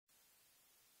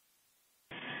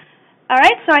All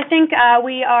right, so I think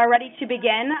we are ready to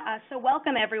begin. So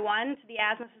welcome everyone to the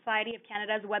Asthma Society of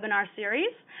Canada's webinar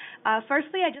series.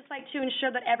 Firstly, I'd just like to ensure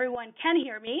that everyone can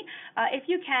hear me. If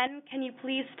you can you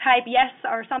please type yes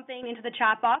or something into the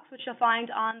chat box, which you'll find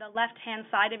on the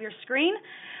left-hand side of your screen.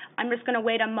 I'm just going to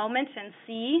wait a moment and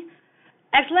see.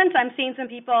 Excellent, I'm seeing some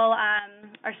people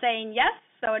are saying yes,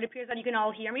 so it appears that you can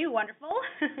all hear me. Wonderful.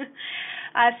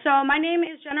 So my name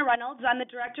is Jenna Reynolds. I'm the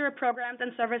Director of Programs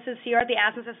and Services here at the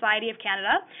Asthma Society of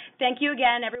Canada. Thank you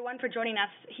again, everyone, for joining us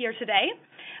here today.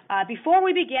 Before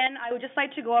we begin, I would just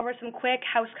like to go over some quick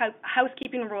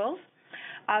housekeeping rules.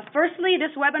 Firstly,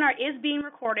 this webinar is being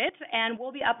recorded and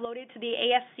will be uploaded to the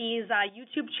ASC's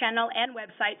YouTube channel and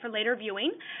website for later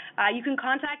viewing. You can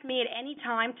contact me at any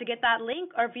time to get that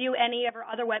link or view any of our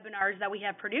other webinars that we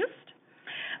have produced.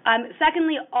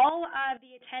 Secondly, all of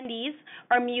the attendees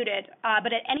are muted,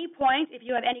 but at any point, if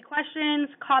you have any questions,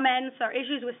 comments, or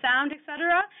issues with sound,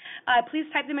 etc., please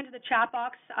type them into the chat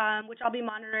box, which I'll be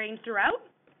monitoring throughout.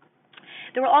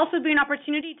 There will also be an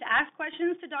opportunity to ask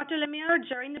questions to Dr. Lemière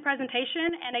during the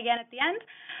presentation and again at the end,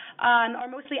 or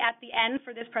mostly at the end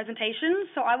for this presentation.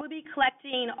 So I will be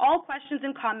collecting all questions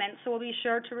and comments, so we'll be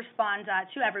sure to respond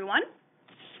to everyone.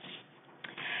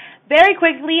 Very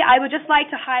quickly, I would just like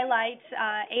to highlight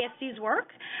ASC's work.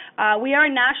 We are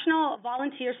a national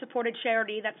volunteer-supported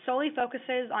charity that solely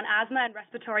focuses on asthma and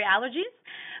respiratory allergies.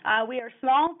 We are a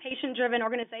small, patient-driven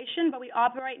organization, but we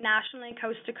operate nationally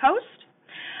coast to coast.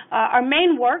 Our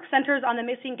main work centers on the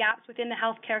missing gaps within the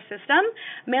healthcare system,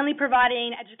 mainly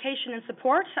providing education and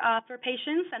support for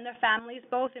patients and their families,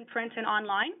 both in print and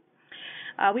online.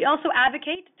 We also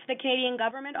advocate to the Canadian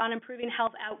government on improving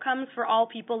health outcomes for all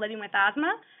people living with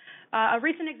asthma. A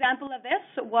recent example of this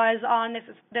was on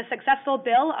the successful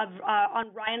bill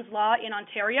on Ryan's Law in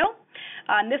Ontario.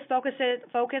 This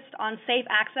focused on safe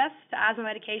access to asthma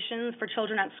medications for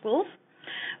children at schools.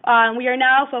 We are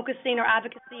now focusing our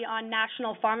advocacy on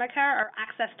national pharmacare, or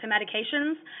access to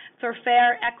medications, for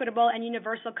fair, equitable, and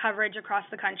universal coverage across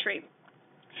the country.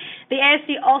 The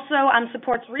ASC also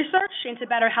supports research into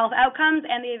better health outcomes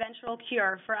and the eventual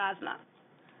cure for asthma.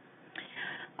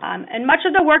 And much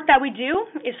of the work that we do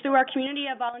is through our community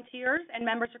of volunteers and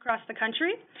members across the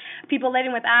country, people living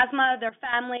with asthma, their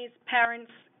families, parents,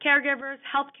 caregivers,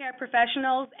 healthcare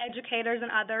professionals, educators,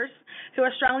 and others who are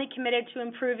strongly committed to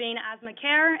improving asthma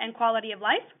care and quality of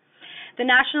life. The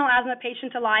National Asthma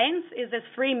Patient Alliance is this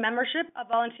free membership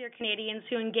of volunteer Canadians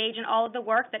who engage in all of the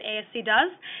work that ASC does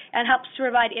and helps to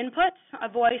provide input, a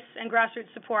voice, and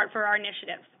grassroots support for our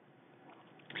initiatives.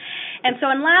 And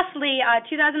lastly,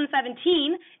 2017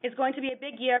 is going to be a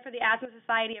big year for the Asthma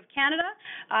Society of Canada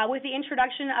with the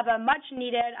introduction of a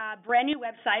much-needed brand new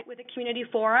website with a community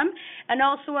forum and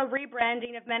also a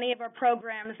rebranding of many of our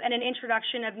programs and an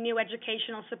introduction of new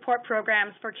educational support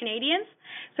programs for Canadians.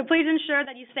 So please ensure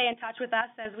that you stay in touch with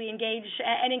us as we engage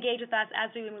with us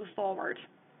as we move forward.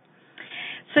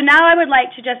 So now I would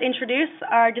like to just introduce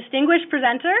our distinguished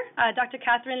presenter, Dr.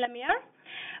 Catherine Lemière.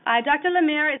 Dr.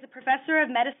 Lemière is a professor of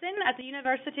medicine at the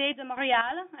Université de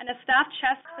Montréal and a staff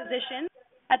chest physician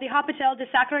at the Hôpital de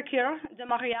Sacré-Cœur de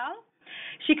Montréal.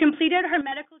 She completed her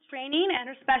medical training and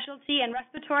her specialty in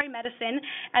respiratory medicine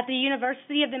at the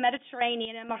University of the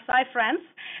Mediterranean in Marseille, France,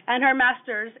 and her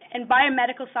master's in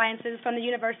biomedical sciences from the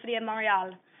University of Montreal.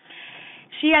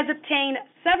 She has obtained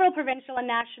several provincial and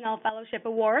national fellowship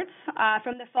awards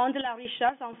from the Fonds de la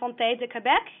Recherche en Santé de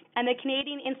Québec and the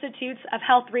Canadian Institutes of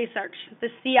Health Research, the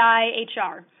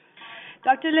CIHR.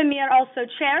 Dr. Lemière also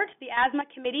chaired the Asthma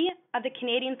Committee of the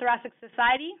Canadian Thoracic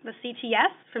Society, the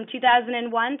CTS, from 2001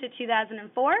 to 2004,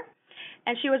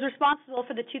 and she was responsible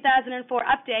for the 2004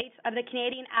 update of the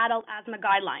Canadian Adult Asthma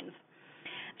Guidelines.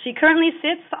 She currently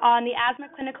sits on the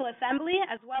Asthma Clinical Assembly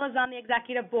as well as on the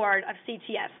Executive Board of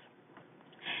CTS.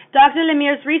 Dr.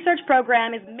 Lemiere's research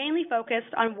program is mainly focused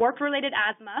on work-related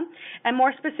asthma, and more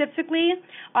specifically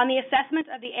on the assessment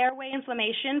of the airway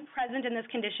inflammation present in this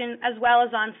condition, as well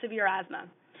as on severe asthma.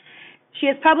 She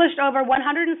has published over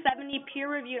 170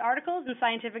 peer-reviewed articles in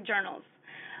scientific journals.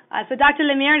 So Dr.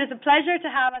 Lemière, it is a pleasure to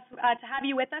have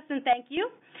you with us, and thank you.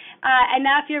 And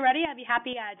now, if you're ready, I'd be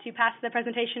happy to pass the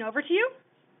presentation over to you.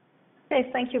 Okay,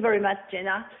 thank you very much,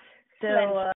 Jenna.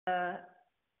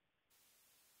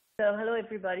 So hello,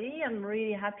 everybody. I'm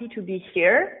really happy to be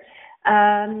here.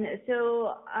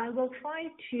 So I will try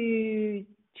to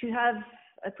have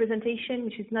a presentation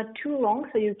which is not too long,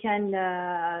 so you can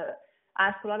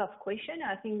ask a lot of questions.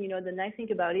 I think the nice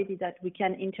thing about it is that we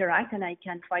can interact, and I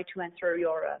can try to answer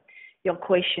your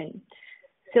question.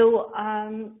 So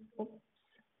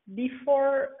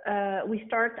before we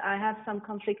start, I have some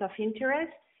conflict of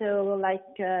interest. So like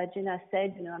Jenna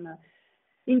said, I'm a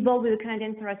involved with the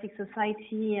Canadian Thoracic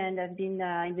Society, and I've been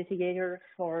investigator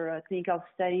for clinical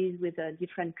studies with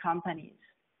different companies.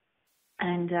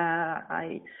 And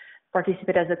I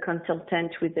participate as a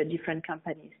consultant with the different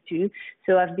companies too.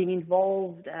 So I've been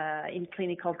involved in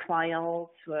clinical trials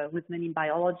with many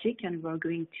biologic, and we're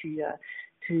going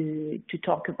to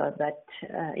talk about that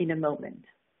in a moment.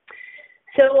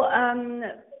 So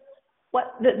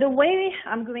the way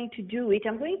I'm going to do it,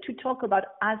 I'm going to talk about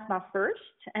asthma first,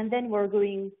 and then we're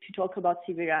going to talk about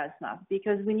severe asthma,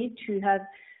 because we need to have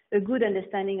a good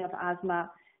understanding of asthma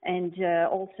and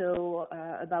also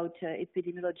about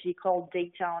epidemiological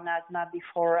data on asthma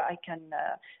before I can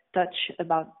touch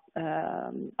about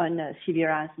on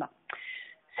severe asthma.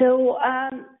 So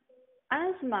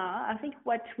asthma, I think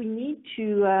what we need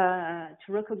to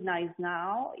recognize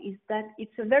now is that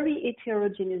it's a very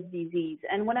heterogeneous disease.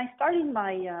 And when I started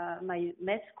my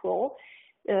med school,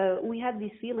 we had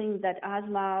this feeling that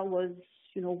asthma was,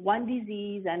 one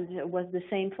disease and was the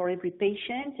same for every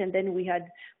patient, and then we had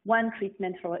one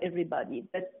treatment for everybody.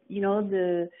 But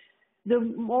the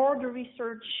more the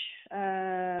research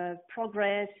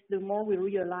progressed, the more we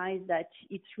realize that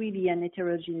it's really an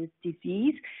heterogeneous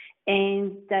disease,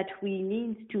 and that we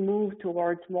need to move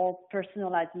towards more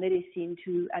personalized medicine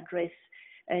to address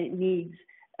needs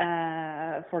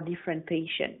for different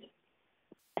patients.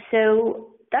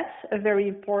 So that's a very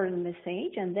important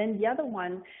message. And then the other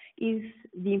one is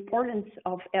the importance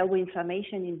of airway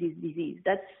inflammation in this disease.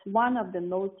 That's one of the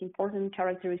most important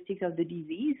characteristics of the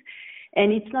disease.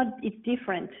 And it's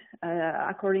different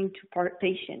according to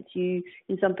patients.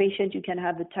 In some patients, you can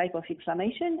have a type of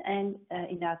inflammation, and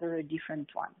in other, a different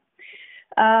one.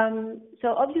 So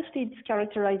obviously, it's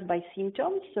characterized by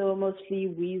symptoms, so mostly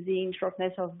wheezing,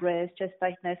 shortness of breath, chest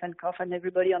tightness, and cough, and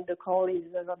everybody on the call is,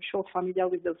 I'm sure, familiar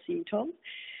with those symptoms.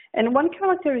 And one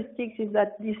characteristic is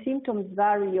that these symptoms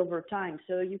vary over time.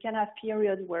 So you can have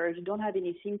periods where you don't have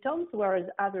any symptoms, whereas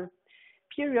other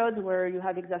periods where you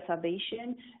have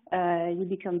exacerbation, you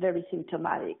become very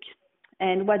symptomatic.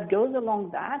 And what goes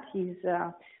along that is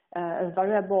a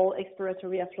variable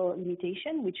expiratory airflow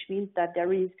limitation, which means that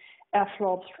there is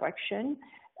airflow obstruction,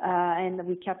 and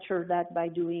we capture that by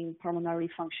doing pulmonary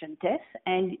function tests,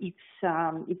 and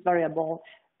it's variable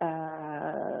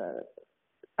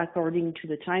according to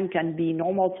the time. Can be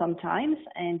normal sometimes,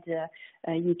 and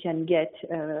you can get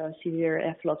severe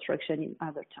airflow obstruction in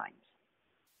other times.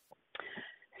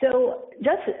 So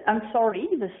I'm sorry,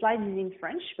 the slide is in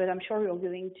French, but I'm sure you're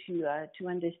going to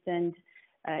understand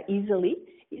easily.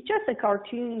 It's just a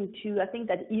cartoon I think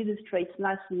that illustrates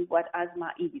nicely what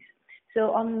asthma is.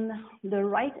 So on the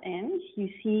right end, you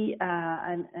see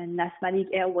an asthmatic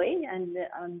airway, and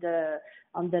on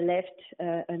the left,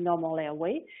 a normal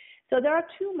airway. So there are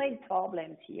two main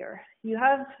problems here. You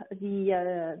have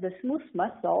the smooth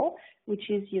muscle, which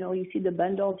is, you see the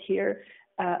bundle here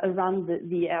around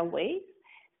the airway.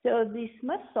 So this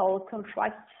muscle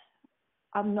contracts,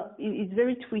 it's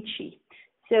very twitchy.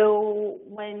 So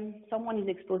when someone is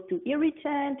exposed to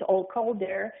irritant or cold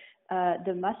air,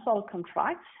 the muscle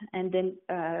contracts and then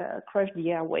crush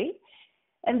the airway.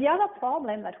 And the other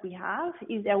problem that we have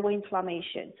is airway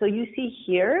inflammation. So you see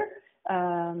here,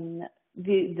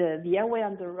 the airway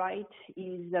on the right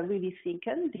is really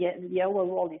thickened. The airway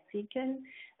wall is thickened.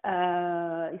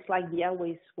 It's like the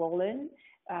airway is swollen.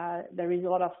 There is a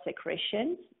lot of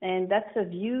secretion, and that's a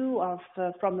view of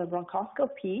from the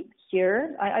bronchoscopy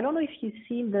here. I don't know if you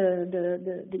see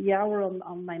the airway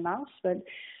on my mouse, but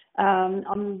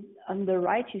on the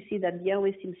right you see that the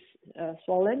airway seems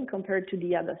swollen compared to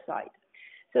the other side.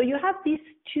 So you have these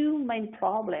two main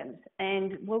problems,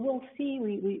 and we will see.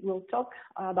 We will talk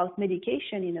about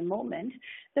medication in a moment.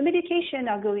 The medication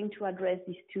are going to address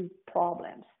these two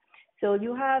problems. So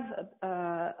you have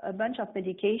a bunch of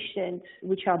medications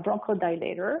which are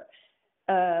bronchodilator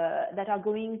that are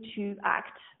going to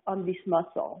act on this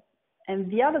muscle. And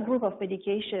the other group of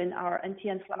medication are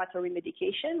anti-inflammatory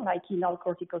medication like inhaled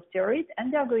corticosteroids,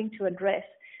 and they are going to address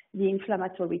the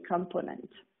inflammatory component.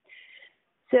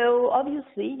 So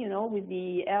obviously, with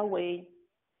the airway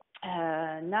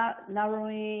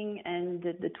narrowing and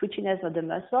the twitchiness of the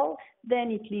muscle,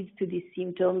 then it leads to these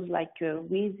symptoms like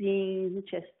wheezing,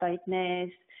 chest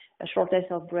tightness, shortness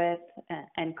of breath,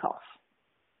 and cough.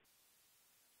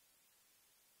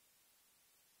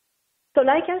 So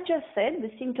like I just said,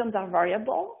 the symptoms are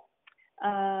variable.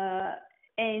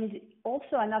 And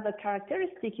also another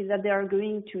characteristic is that they are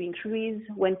going to increase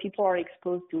when people are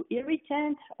exposed to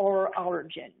irritant or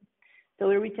allergen.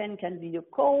 So irritant can be a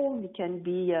cold, it can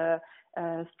be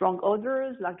strong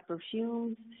odors like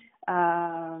perfumes,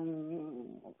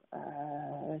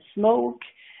 smoke,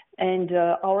 And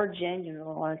allergen,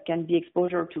 can be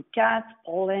exposure to cats,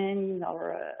 pollen,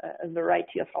 or a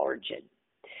variety of allergens.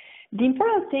 The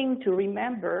important thing to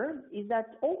remember is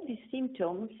that all these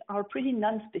symptoms are pretty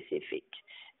non-specific.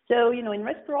 So, in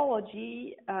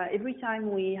respirology, every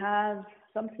time we have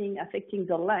something affecting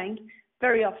the lung,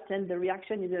 very often the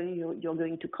reaction is you're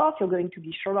going to cough, you're going to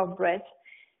be short of breath.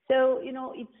 So,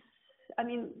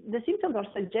 the symptoms are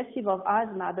suggestive of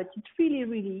asthma, but it really,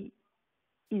 really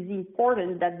is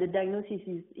important that the diagnosis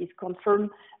is confirmed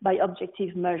by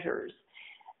objective measures.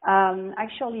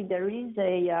 Actually, there is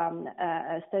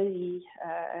a study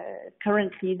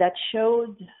currently that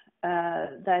showed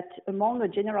that among the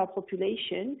general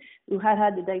population who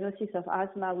had the diagnosis of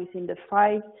asthma within the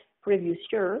 5 previous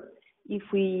years, if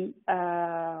we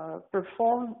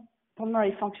perform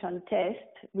pulmonary function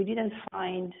test, we didn't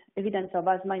find evidence of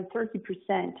asthma in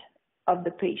 30% of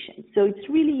the patients. So it's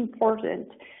really important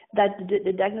that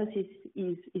the diagnosis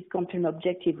is confirmed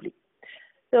objectively.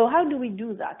 So how do we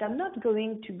do that? I'm not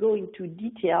going to go into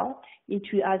detail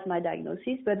into asthma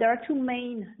diagnosis, but there are 2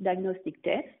 main diagnostic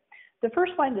tests. The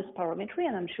first one is spirometry,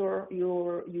 and I'm sure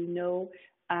you know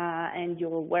and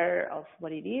you're aware of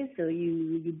what it is. So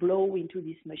you blow into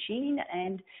this machine,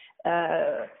 and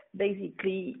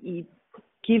basically it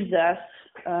gives us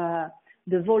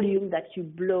the volume that you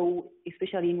blow,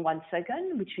 especially in 1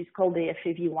 second, which is called the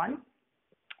FEV1.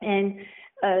 And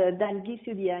that gives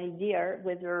you the idea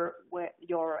whether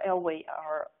your airway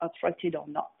are obstructed or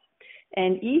not.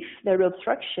 And if the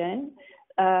obstruction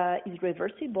is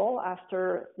reversible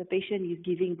after the patient is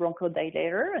giving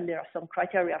bronchodilator, and there are some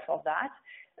criteria for that,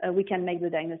 we can make the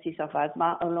diagnosis of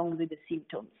asthma along with the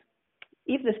symptoms.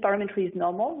 If the spirometry is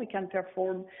normal, we can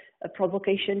perform a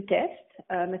provocation test,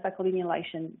 methacholine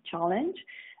inhalation challenge.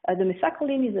 The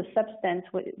methacholine is a substance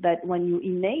that when you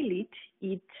inhale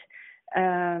it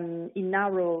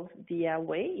narrows the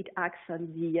airway. It acts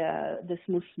on the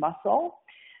smooth muscle.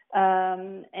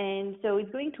 And so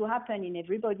it's going to happen in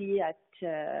everybody at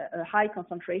a high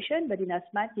concentration, but in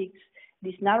asthmatics,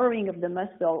 this narrowing of the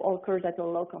muscle occurs at a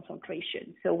low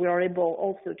concentration. So we are able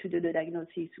also to do the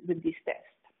diagnosis with this test.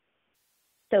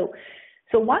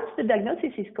 So once the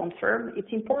diagnosis is confirmed,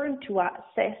 it's important to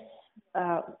assess,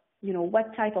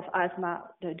 what type of asthma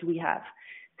do we have.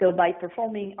 So by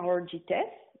performing allergy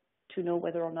tests to know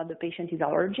whether or not the patient is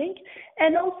allergic,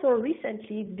 and also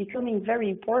recently it's becoming very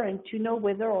important to know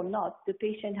whether or not the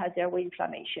patient has airway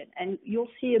inflammation. And you'll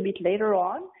see a bit later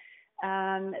on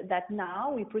that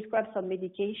now we prescribe some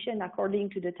medication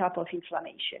according to the type of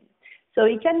inflammation. So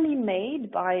it can be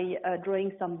made by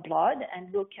drawing some blood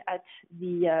and look at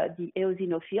the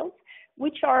eosinophils,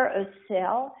 which are a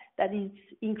cell that is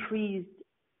increased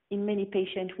in many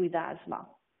patients with asthma.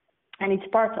 And it's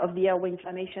part of the airway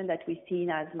inflammation that we see in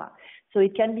asthma. So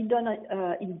it can be done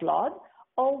in blood,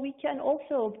 or we can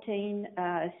also obtain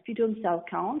sputum cell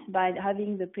count by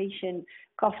having the patient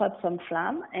cough up some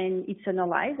phlegm, and it's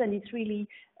analyzed, and it's really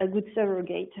a good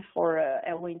surrogate for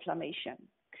airway inflammation.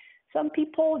 Some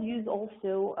people use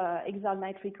also exhaled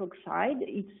nitric oxide.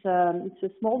 It's a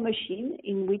small machine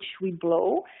in which we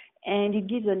blow, and it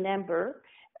gives a number.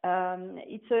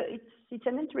 It's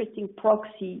an interesting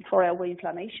proxy for airway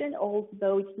inflammation,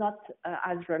 although it's not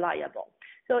as reliable.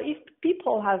 So if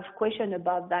people have questions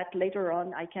about that later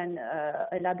on, I can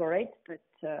elaborate, but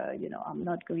I'm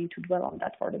not going to dwell on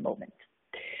that for the moment.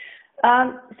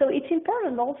 So it's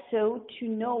important also to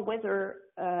know whether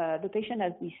the patient,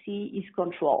 as we see, is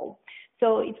controlled.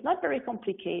 So it's not very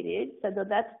complicated. So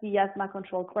that's the asthma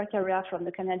control criteria from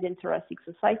the Canadian Thoracic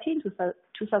Society in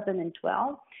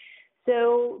 2012.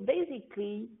 So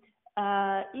basically,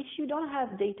 if you don't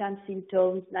have daytime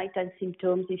symptoms, nighttime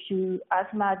symptoms, if your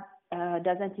asthma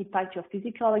doesn't impact your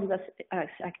physical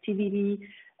activity,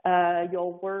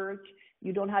 your work,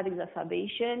 you don't have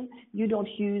exacerbation, you don't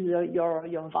use your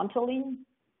Ventolin,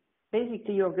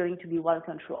 basically you're going to be well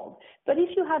controlled. But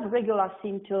if you have regular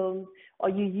symptoms or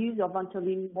you use your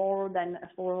Ventolin more than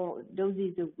 4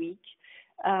 doses a week,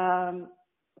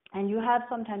 and you have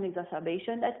sometimes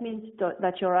exacerbation, that means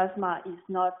that your asthma is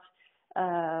not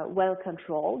well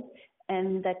controlled,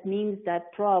 and that means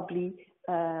that probably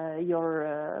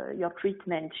your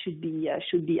treatment should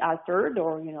be altered,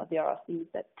 or there are things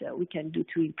that we can do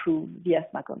to improve the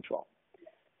asthma control.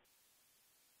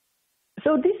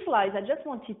 So this slide I just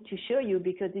wanted to show you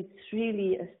because it's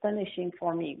really astonishing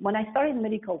for me. When I started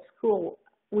medical school,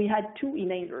 we had 2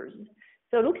 inhalers.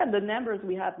 So look at the numbers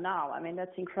we have now. I mean,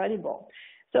 that's incredible.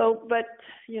 So, but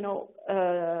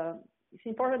it's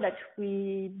important that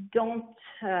we don't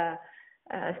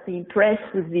be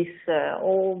impressed with this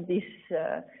all this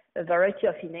variety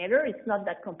of inhaler. It's not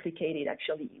that complicated,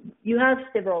 actually. You have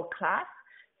several classes.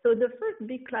 So the first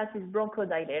big class is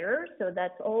bronchodilator. So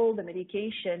that's all the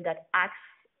medication that act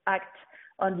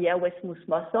on the airway smooth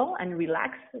muscle and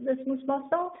relax the smooth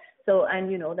muscle. So,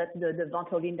 and you know, that's the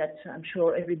Ventolin that I'm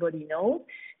sure everybody knows.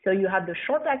 So you have the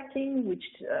short acting, which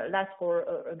lasts for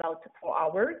about 4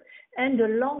 hours, and the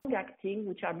long acting,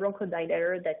 which are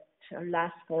bronchodilator that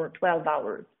last for 12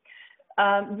 hours.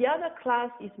 The other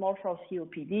class is more for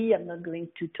COPD. I'm not going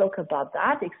to talk about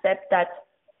that, except that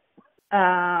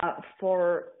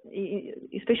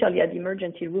especially at the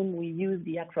emergency room, we use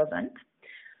the Atrovent.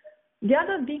 The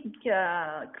other big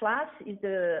class is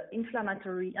the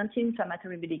anti-inflammatory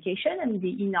medication and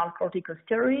the inhaled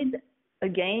corticosteroid.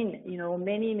 Again, you know,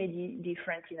 many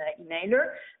different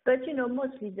inhaler, but you know,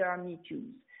 mostly there are me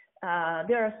toos.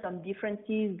 There are some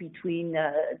differences between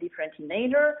different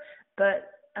inhaler, but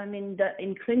I mean,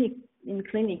 in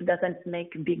clinic doesn't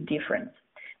make a big difference.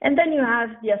 And then you have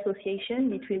the association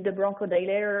between the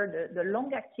bronchodilator, the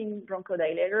long-acting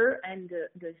bronchodilator, and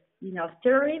the inhaled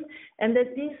steroid, and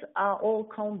that these are all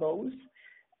combos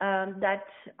that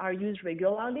are used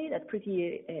regularly. That's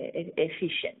pretty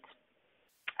efficient.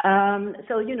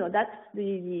 So you know, that's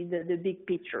the big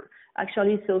picture.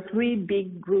 Actually, so 3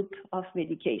 big group of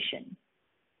medication.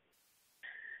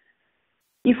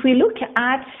 If we look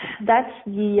at that's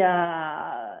the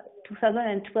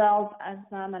 2012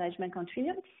 asthma management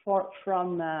continuum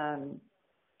from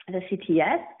the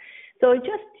CTS. So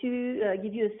just to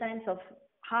give you a sense of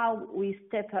how we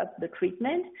step up the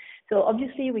treatment. So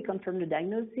obviously we confirm the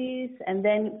diagnosis, and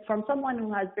then from someone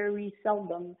who has very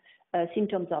seldom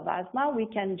symptoms of asthma, we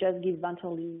can just give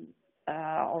Ventolin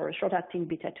or a short-acting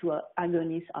beta-2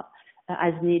 agonist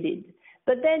as needed.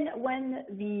 But then when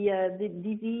the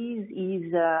disease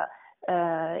is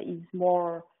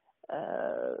more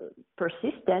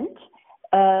persistent,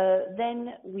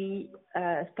 then we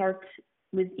start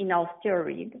with inhaled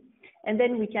steroid, and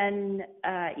then we can,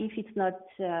 if it's not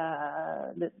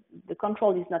the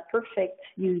control is not perfect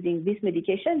using this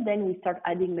medication, then we start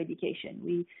adding medication.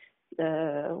 We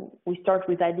start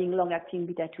with adding long-acting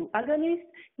beta-2 agonist.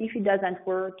 If it doesn't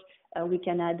work, we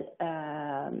can add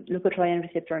leukotriene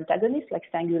receptor antagonists like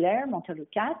Singulair,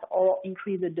 Montelukast, or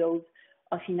increase the dose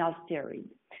of inhaled steroid.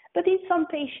 But in some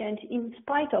patients, in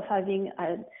spite of having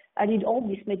added all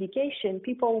this medication,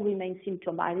 people remain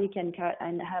symptomatic and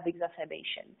have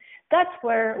exacerbation. That's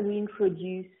where we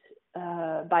introduce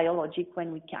Biologic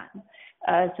when we can.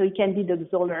 So it can be the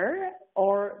Xolair,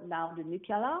 or now the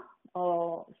Nucala,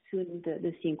 or soon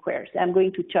the Sacré-Cœur. I'm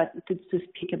going to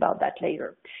speak about that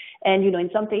later. And, you know, in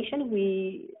some patients,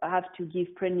 we have to give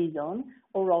prednisone,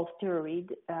 oral steroid,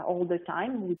 all the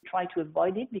time. We try to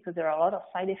avoid it because there are a lot of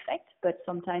side effects, but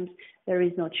sometimes there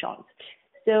is no choice.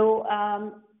 So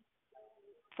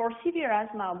for severe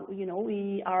asthma, you know,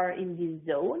 we are in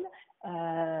this zone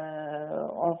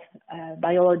of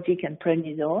Biologic and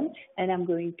prednisone, and I'm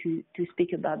going to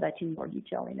speak about that in more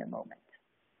detail in a moment.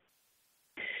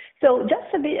 So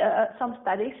just a bit, some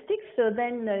statistics. So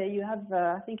then you have,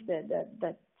 I think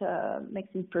that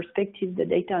makes in perspective the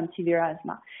data on severe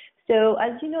asthma. So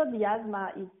as you know, the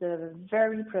asthma is a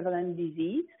very prevalent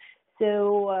disease.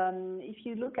 So if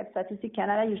you look at Statistics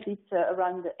Canada, usually it's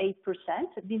around 8%.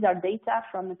 These are data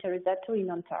from Terresato in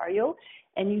Ontario,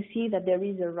 and you see that there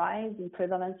is a rise in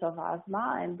prevalence of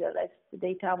asthma, and the last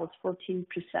data was 14%.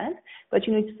 But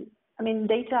you know,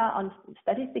 data on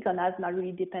statistics on asthma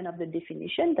really depend on the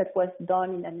definition that was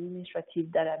done in an administrative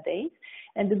database.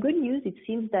 And the good news, it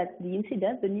seems that the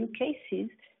incidence, the new cases,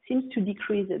 seems to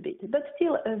decrease a bit, but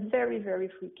still a very, very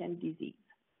frequent disease.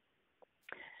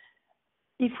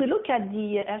 If we look at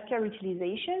the healthcare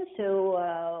utilization,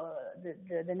 so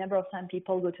the number of times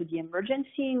people go to the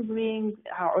emergency room,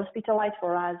 are hospitalized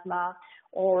for asthma,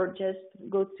 or just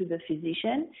go to the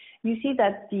physician, you see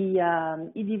that the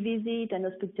ED visit and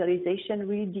hospitalization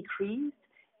really decreased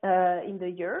in the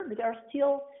year, but there are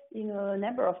still, you know, a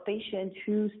number of patients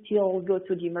who still go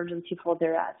to the emergency for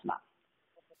their asthma.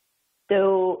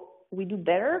 So we do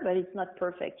better, but it's not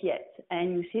perfect yet.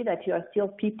 And you see that there are still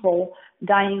people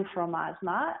dying from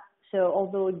asthma. So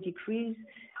although it decreased,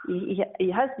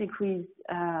 it has decreased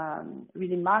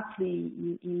really markedly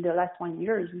in the last 1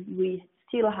 year, we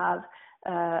still have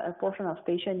a portion of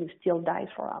patients who still die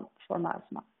from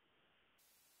asthma.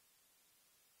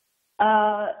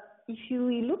 If you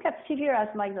look at severe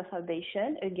asthma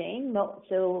exacerbation, again,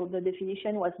 so the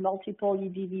definition was multiple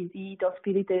ED visit,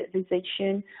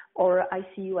 hospitalization, or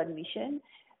ICU admission.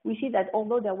 We see that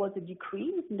although there was a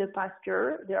decrease in the past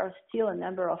year, there are still a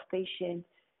number of patients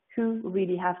who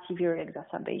really have severe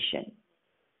exacerbation.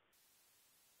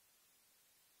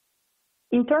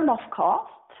 In terms of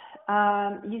cost,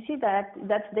 you see that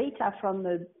that's data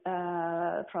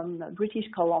from British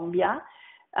Columbia.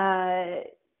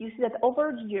 You see that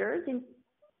over the years,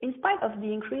 in spite of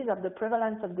the increase of the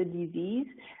prevalence of the disease,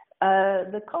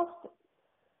 the cost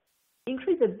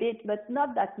increased a bit, but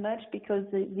not that much because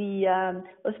the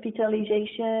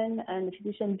hospitalization and the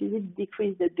physician visits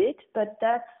decreased a bit, but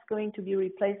that's going to be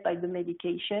replaced by the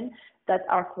medication that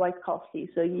are quite costly.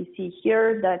 So you see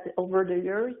here that over the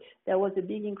years, there was a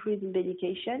big increase in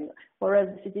medication, whereas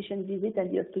the physician visit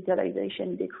and the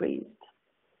hospitalization decreased.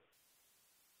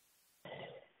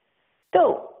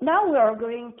 So now we are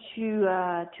going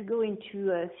to go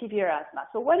into severe asthma.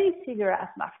 So what is severe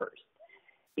asthma first?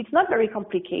 It's not very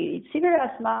complicated. Severe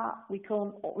asthma, we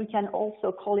can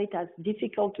also call it as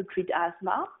difficult to treat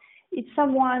asthma. It's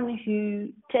someone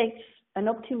who takes an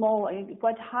optimal,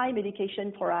 quite high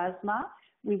medication for asthma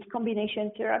with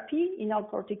combination therapy, inhaled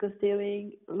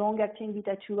corticosteroid, long-acting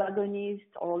beta-2 agonist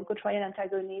or leukotriene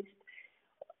antagonist,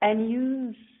 and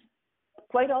use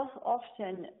quite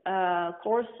often a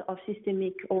course of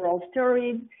systemic oral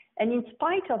steroids. And in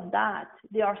spite of that,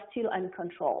 they are still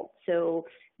uncontrolled. So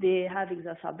they have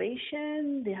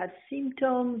exacerbation, they have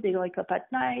symptoms, they wake up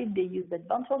at night, they use that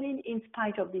Ventolin in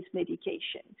spite of this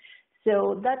medication.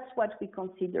 So that's what we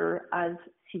consider as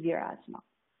severe asthma.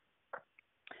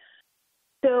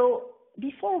 So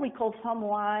before we call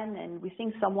someone and we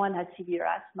think someone has severe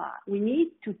asthma, we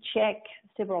need to check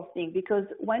several things, because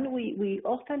when we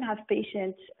often have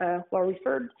patients who are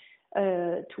referred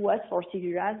to us for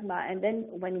severe asthma, and then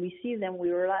when we see them,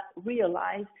 we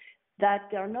realize that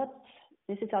they are not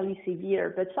necessarily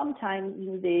severe, but sometimes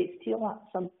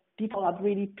some people have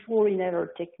really poor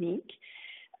inhaler technique.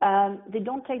 They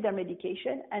don't take their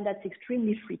medication, and that's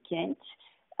extremely frequent.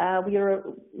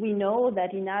 We know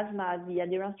that in asthma, the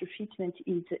adherence to treatment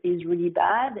is really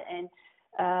bad, and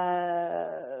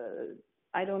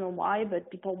I don't know why, but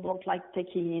people don't like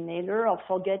taking inhaler or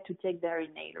forget to take their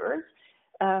inhalers.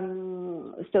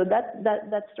 So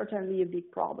that's certainly a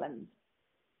big problem.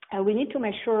 We need to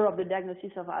make sure of the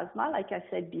diagnosis of asthma. Like I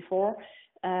said before,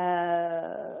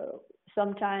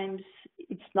 sometimes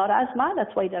it's not asthma,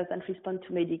 that's why it doesn't respond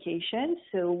to medication.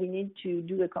 So we need to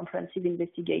do a comprehensive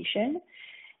investigation.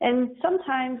 And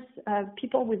sometimes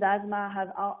people with asthma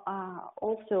have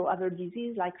also other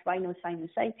diseases like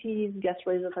rhinosinusitis,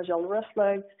 gastroesophageal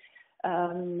reflux,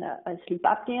 sleep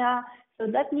apnea. So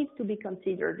that needs to be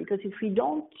considered, because if we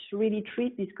don't really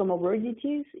treat these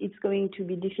comorbidities, it's going to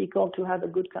be difficult to have a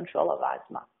good control of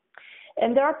asthma.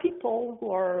 And there are people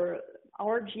who are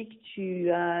allergic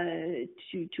to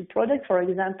products. For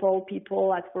example,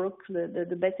 people at work,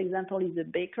 the best example is a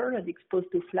baker that's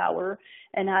exposed to flour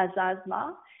and has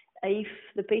asthma. If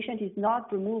the patient is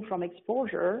not removed from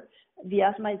exposure, the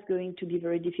asthma is going to be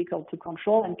very difficult to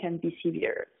control and can be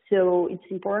severe. So it's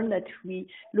important that we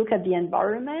look at the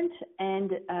environment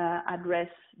and address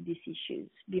these issues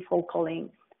before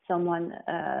calling someone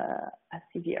as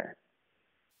severe.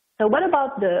 So what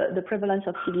about the prevalence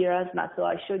of severe asthma? So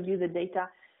I showed you the data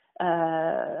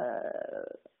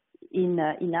in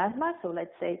asthma. So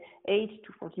let's say 8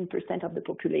 to 14% of the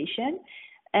population.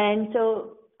 And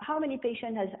so how many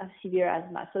patients have severe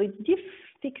asthma? So it's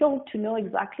difficult to know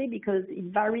exactly because it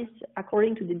varies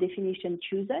according to the definition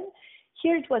chosen.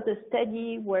 Here it was a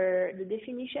study where the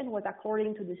definition was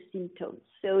according to the symptoms.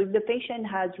 So if the patient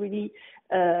has really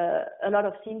a lot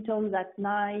of symptoms at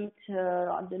night,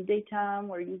 on the daytime,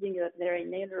 or using their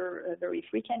inhaler very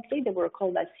frequently, they were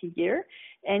called as severe.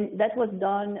 And that was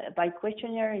done by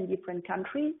questionnaire in different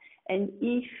countries. And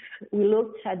if we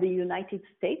looked at the United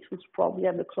States, which probably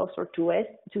are the closer to us,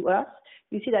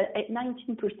 you see that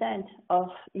 19%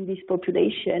 in this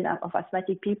population of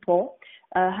asthmatic people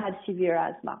had severe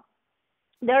asthma.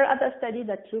 There are other studies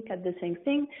that look at the same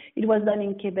thing. It was done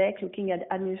in Quebec, looking at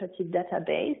administrative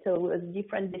database, so a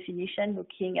different definition,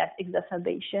 looking at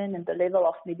exacerbation and the level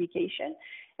of medication.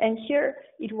 And here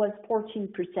it was 14%,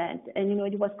 and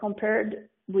it was compared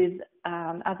with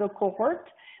other cohorts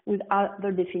with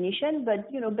other definition,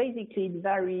 but basically it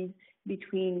varies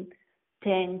between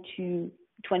 10 to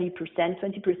 20%.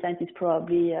 20% is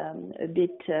probably a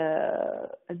bit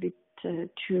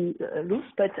too loose,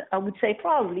 but I would say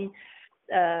probably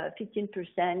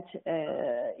 15%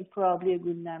 is probably a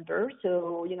good number.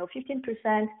 So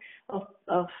 15%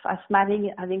 of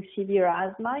asthmatic having severe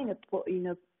asthma in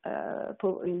a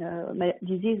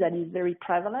disease that is very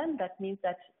prevalent. That means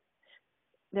that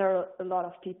there are a lot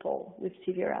of people with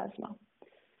severe asthma.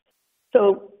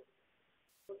 So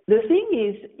the thing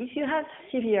is, if you have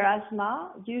severe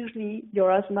asthma, usually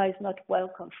your asthma is not well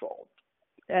controlled,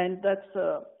 and that's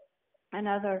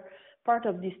another part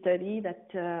of this study that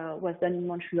was done in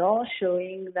Montreal,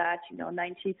 showing that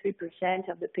 93%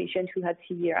 of the patients who had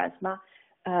severe asthma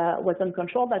was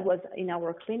uncontrolled. That was in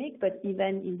our clinic, but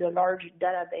even in the large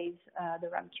database, the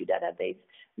RAMQ database,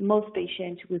 most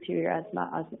patients with severe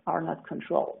asthma are not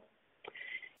controlled.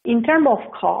 In terms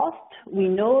of cost, we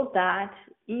know that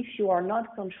if you are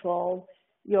not controlled,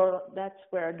 that's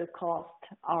where the costs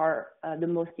are the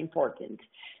most important.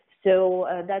 So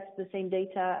that's the same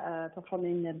data performed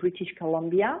in British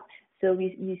Columbia. So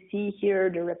we see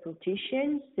here the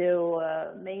repetition. So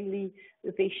mainly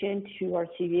the patients who are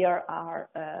severe are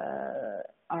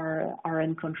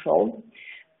uncontrolled.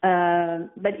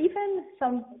 But even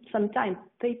sometimes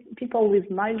people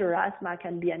with milder asthma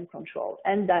can be uncontrolled,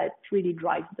 and that really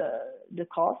drives the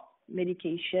cost,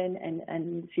 medication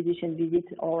and physician visit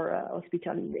or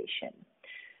hospitalization.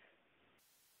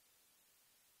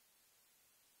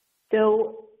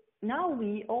 So now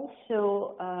we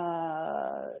also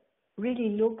really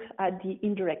look at the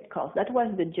indirect cost. That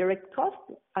was the direct cost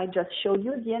I just showed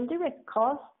you. The indirect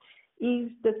cost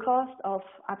is the cost of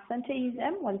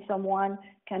absenteeism when someone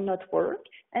cannot work,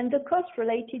 and the cost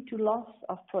related to loss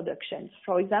of production.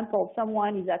 For example,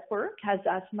 someone is at work, has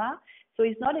asthma, so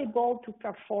is not able to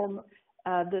perform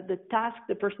the task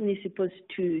the person is supposed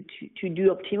to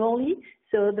do optimally,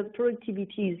 so the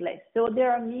productivity is less. So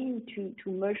there are means to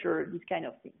measure these kind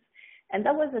of things. And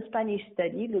that was a Spanish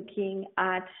study looking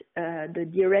at the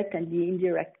direct and the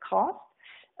indirect cost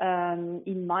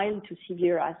in mild to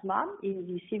severe asthma. In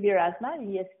the severe asthma,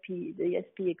 the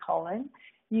SPA column,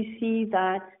 you see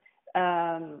that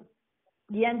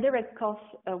the indirect costs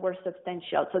were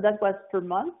substantial. So that was per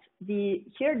month.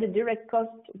 Here, the direct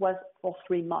cost was for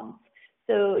 3 months.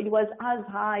 So it was as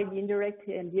high, the indirect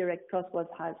and direct cost was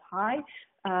as high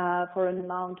for an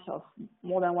amount of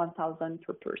more than 1,000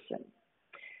 per person.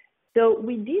 So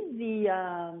we did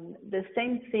the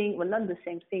same thing, well, not the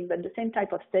same thing, but the same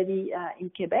type of study in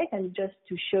Quebec, and just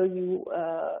to show you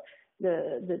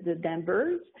the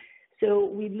numbers. So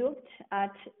we looked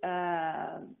at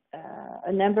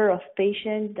a number of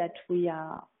patients that we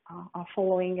are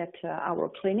following at our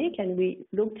clinic, and we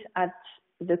looked at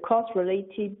the cost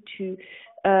related to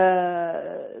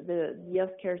the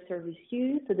healthcare service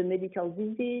use, so the medical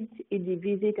visit, ED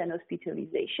visit, and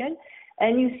hospitalization.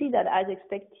 And you see that, as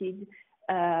expected,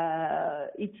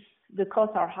 the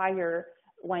costs are higher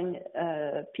when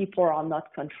people are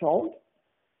not controlled.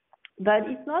 But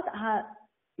it's not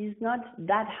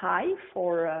that high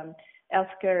for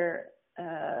healthcare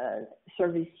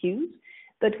service use.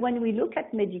 But when we look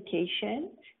at medication,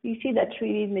 you see that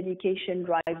really medication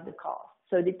drives the cost.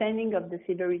 So depending on the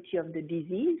severity of the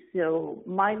disease, so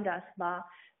mild asthma,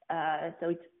 so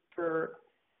it's per,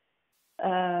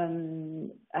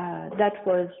 that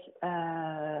was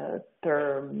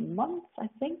per month, I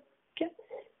think.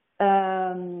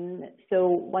 So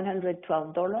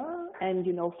 $112, and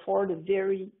for the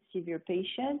very severe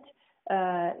patient,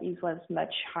 it was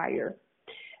much higher.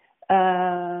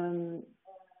 And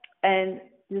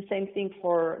the same thing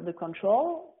for the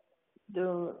control.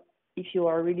 If you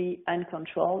are really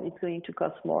uncontrolled, it's going to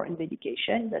cost more in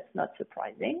medication. That's not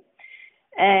surprising.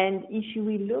 And if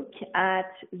we look at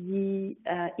the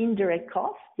indirect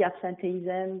cost, the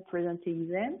absenteeism,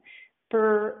 presenteeism,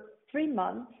 per 3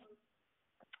 months,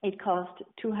 it cost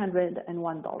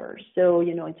 $201. So,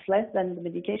 it's less than the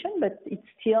medication, but it's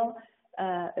still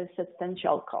a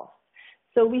substantial cost.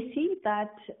 So we see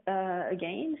that,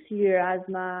 again, severe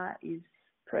asthma is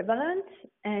prevalent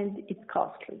and it's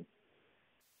costly.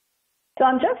 So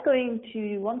I'm just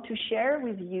want to share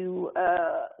with you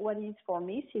what is for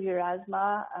me severe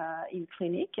asthma in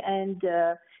clinic, and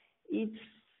it's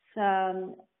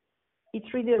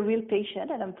really a real patient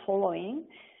that I'm following,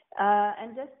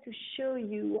 and just to show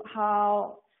you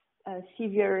how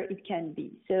severe it can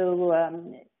be. So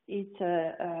it's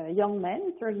a young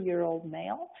man, 30-year-old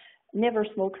male, never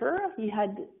smoker. He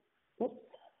had,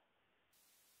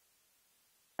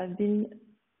 I've been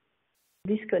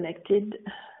disconnected.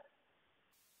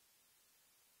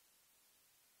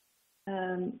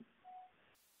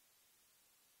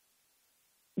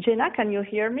 Jenna, can you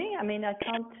hear me? I mean, I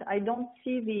don't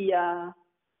see the...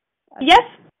 Yes.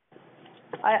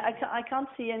 I can't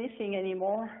see anything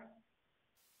anymore.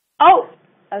 Oh.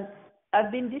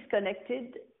 I've been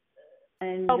disconnected.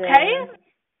 And, okay.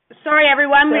 Sorry,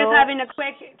 everyone. We're just having a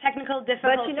quick technical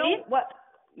difficulty. But you know what?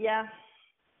 Yeah.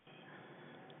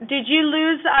 Did you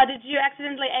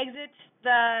accidentally exit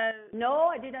the... No,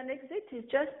 I didn't exit.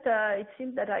 It's just, it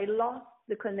seems that I lost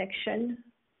the connection.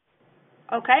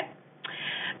 Okay.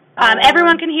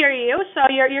 Everyone can hear you, so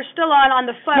you're still on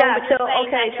the phone. Yeah. But So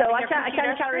okay. So I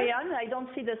can carry on. I don't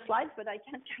see the slides, but I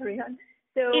can carry on.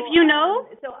 So if you know,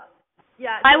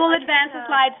 yeah. I will advance the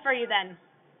slides for you then.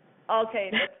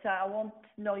 Okay, but I won't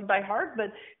know it by heart.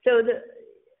 But so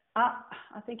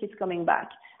I think it's coming back.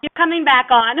 You're coming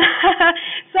back on.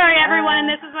 Sorry, everyone.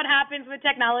 This is what happens with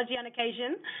technology on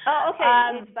occasion. Oh,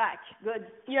 okay. It's back. Good.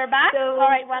 You're back? So, all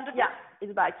right, wonderful. Yeah,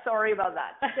 it's back. Sorry about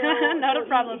that. So, Not a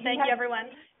problem. Thank you, everyone.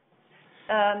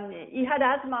 He had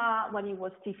asthma when he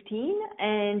was 15,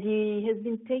 and he has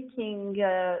been taking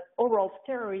oral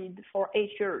steroid for 8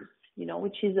 years,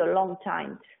 which is a long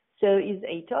time. So he's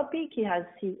atopic, he has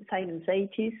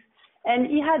sinusitis, and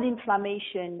he had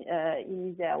inflammation in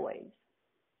his airways.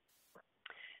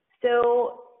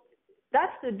 So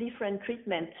that's the different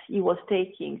treatment he was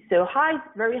taking. So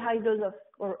very high dose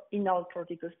of inhaled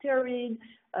corticosteroid,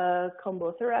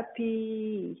 combo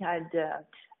therapy. He had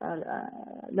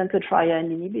leukotriene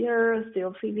inhibitor,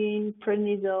 theophylline,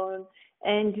 prednisone,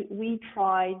 and we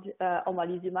tried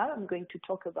omalizumab. I'm going to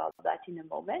talk about that in a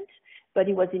moment, but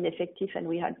it was ineffective and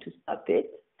we had to stop it.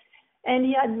 And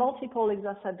he had multiple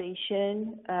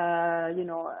exacerbation,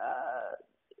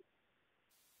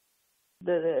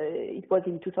 it was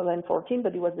in 2014,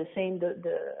 but it was the same the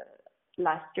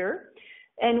last year,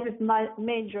 and with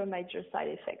major side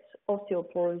effects,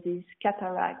 osteoporosis,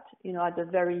 cataract, at a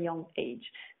very young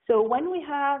age. So when we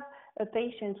have a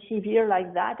patient severe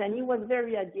like that, and he was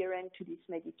very adherent to this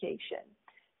medication,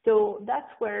 so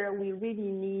that's where we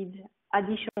really need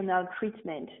additional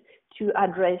treatment to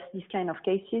address these kind of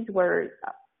cases where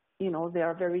they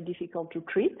are very difficult to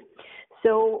treat.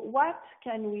 So what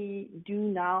can we do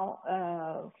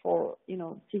now for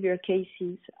severe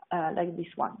cases like this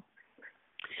one?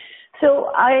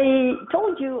 So I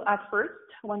told you at first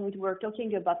when we were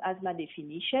talking about asthma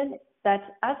definition that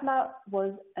asthma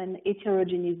was an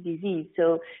heterogeneous disease.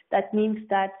 So that means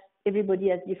that everybody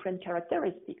has different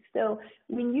characteristics. So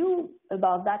we knew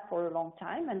about that for a long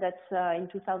time, and that's in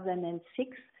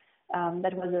 2006.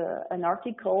 That was an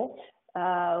article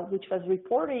which was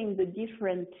reporting the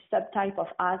different subtype of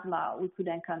asthma we could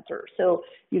encounter. So,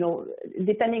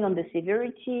 depending on the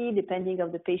severity, depending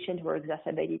on the patient who are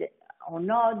exacerbated or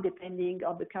not, depending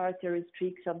on the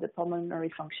characteristics of the pulmonary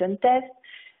function test,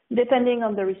 depending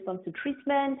on the response to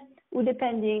treatment, or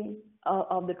depending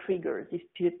on the triggers.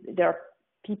 If there are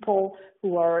people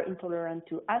who are intolerant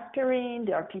to aspirin,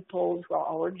 there are people who are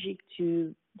allergic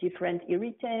to different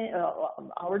irritant,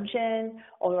 allergen,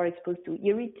 or are exposed to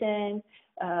irritant,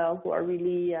 who are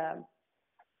really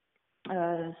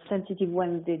sensitive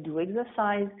when they do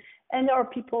exercise, and there are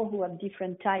people who have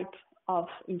different types of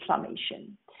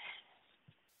inflammation.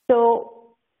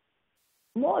 So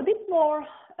a bit more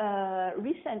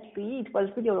recently, it was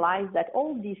realized that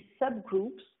all these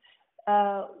subgroups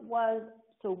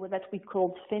that we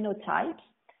called phenotypes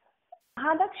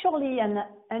had actually an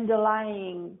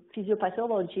underlying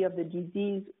physiopathology of the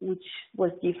disease which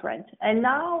was different. And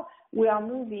now we are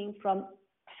moving from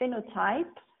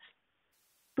phenotype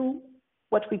to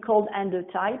what we call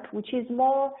endotype, which is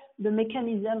more the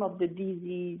mechanism of the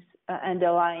disease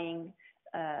underlying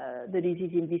the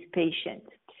disease in this patient.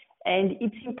 And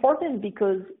it's important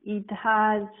because it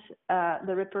has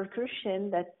the repercussion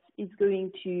that we're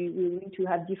going to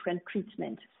have different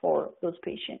treatment for those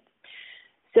patients.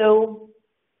 So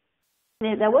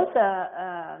there was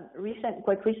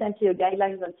quite recently a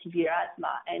guidelines on severe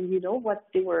asthma, and what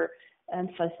they were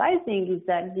emphasizing is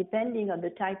that depending on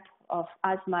the type of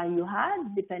asthma you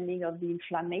had, depending on the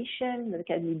inflammation that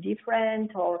can be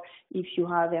different, or if you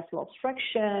have airflow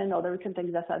obstruction or the recurrent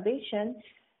exacerbation,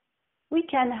 we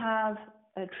can have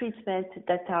a treatment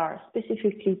that are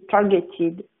specifically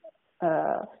targeted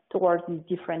towards these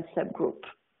different subgroups.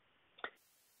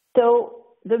 So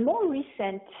the more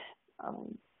recent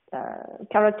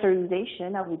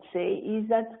characterization, I would say, is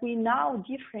that we now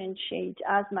differentiate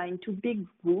asthma into big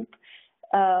groups,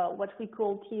 what we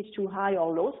call Th2 high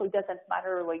or low. So it doesn't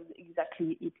matter what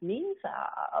exactly it means.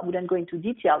 I wouldn't go into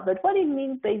detail, but what it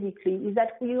means basically is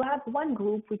that you have one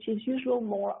group which is usually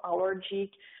more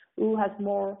allergic, who has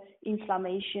more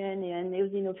inflammation and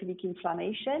eosinophilic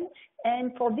inflammation.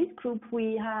 And for this group,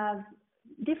 we have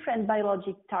different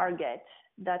biologic targets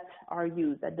that are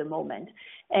used at the moment.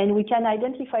 And we can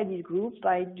identify these groups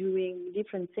by doing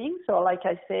different things. So like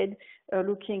I said,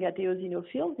 looking at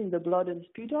eosinophils in the blood and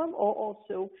sputum, or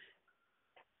also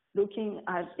looking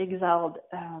at exhaled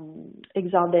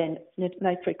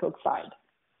nitric oxide.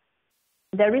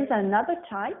 There is another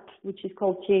type, which is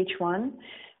called Th1,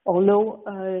 or low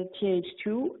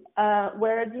Th2,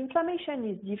 where the inflammation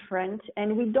is different,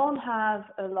 and we don't have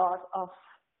a lot of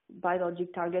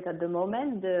biologic target at the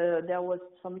moment. There was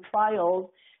some trials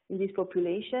in this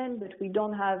population, but we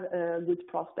don't have a good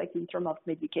prospect in terms of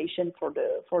medication for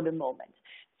the moment.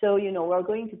 So, we're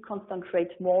going to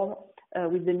concentrate more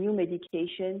with the new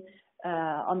medication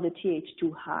on the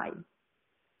Th2 high.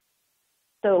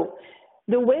 So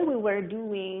the way we were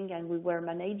doing and we were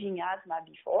managing asthma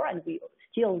before, and we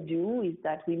still do, is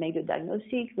that we make a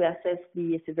diagnosis, we assess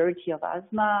the severity of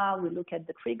asthma, we look at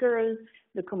the triggers,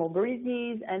 the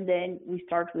comorbidities, and then we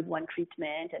start with one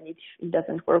treatment, and if it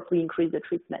doesn't work, we increase the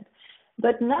treatment.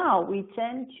 But now we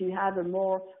tend to have a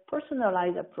more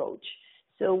personalized approach.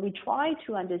 So we try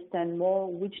to understand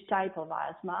more which type of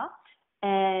asthma,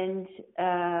 and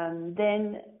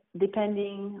then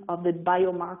depending on the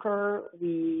biomarker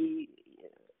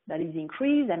that is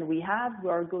increased and we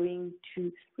are going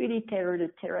to really tailor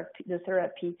the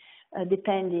therapy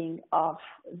depending of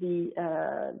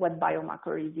what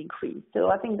biomarker is increased. So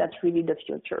I think that's really the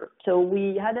future. So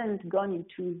we hadn't gone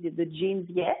into the genes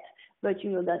yet, but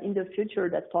that in the future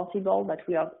that's possible, that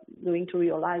we are going to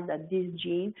realize that this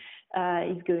gene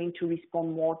is going to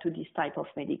respond more to this type of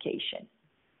medication.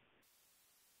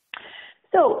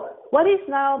 So what is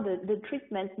now the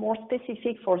treatment more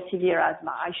specific for severe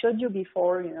asthma? I showed you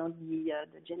before,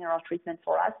 the general treatment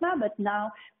for asthma, but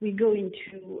now we go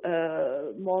into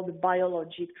more the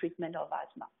biologic treatment of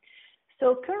asthma.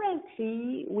 So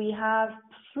currently we have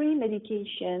 3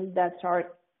 medications that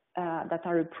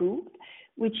are approved,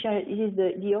 which is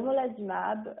the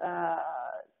omalizumab.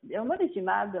 The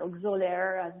omalizumab, the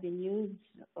Xolair, has been used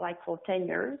for 10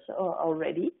 years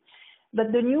already.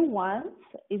 But the new one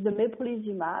is the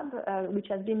mepolizumab, which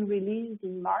has been released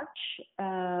in March,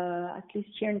 at least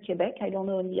here in Quebec. I don't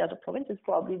know in the other provinces,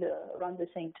 probably around the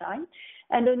same time.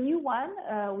 And a new one,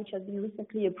 which has been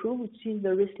recently approved, which is the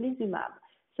rislizumab.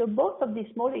 So both of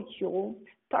these molecules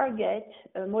target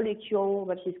a molecule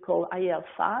that is called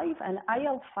IL-5, and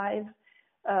IL-5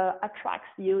 attracts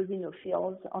the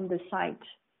eosinophils on the site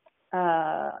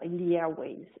in the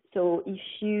airways. So if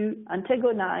you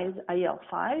antagonize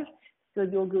IL-5, so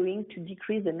you're going to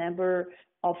decrease the number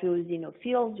of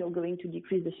eosinophils, you're going to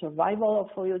decrease the survival of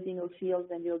eosinophils,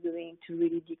 and you're going to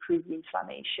really decrease the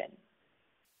inflammation.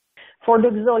 For the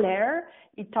Xolair,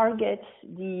 it targets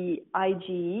the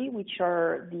IgE, which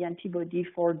are the antibody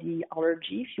for the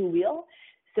allergy, if you will.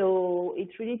 So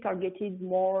it's really targeted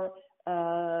more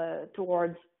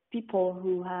towards people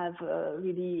who have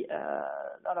really a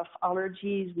lot of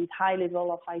allergies with high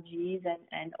level of IgEs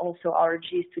and also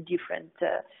allergies to different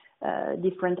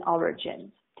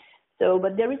allergens. So,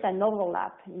 but there is an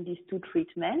overlap in these 2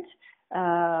 treatments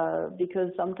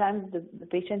because sometimes the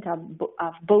patient have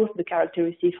both the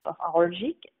characteristics of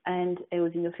allergic and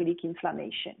eosinophilic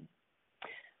inflammation.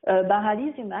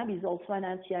 Bamlanivimab is also an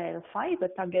anti-IL-5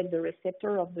 that targets the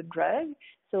receptor of the drug.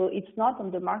 So it's not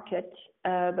on the market,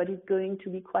 but it's going to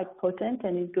be quite potent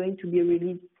and it's going to be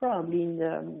released probably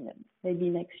in maybe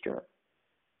next year.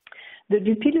 The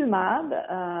dupilumab,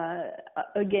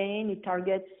 again, it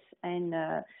targets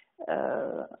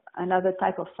another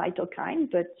type of cytokine,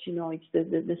 but it's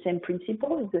the same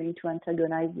principle. It's going to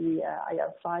antagonize the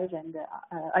IL-5 and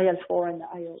IL-4 and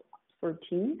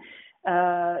IL-13.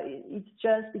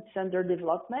 It's under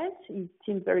development. It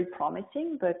seems very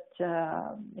promising, but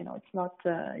it's not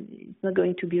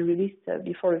going to be released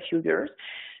before a few years.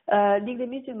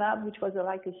 Limizumab, which was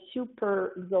like a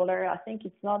super Xolair, I think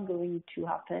it's not going to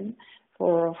happen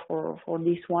for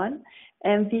this one.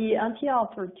 And the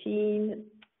anti-IL-13,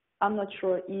 I'm not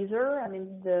sure either. I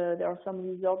mean, there are some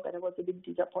results that was a bit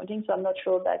disappointing, so I'm not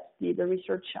sure that the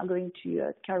research I'm going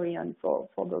to carry on for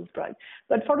those drugs.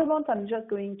 But for the moment, I'm just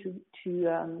going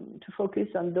to focus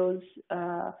on those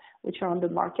which are on the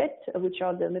market, which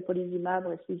are the mepolizumab,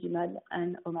 rislizumab,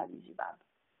 and omalizumab.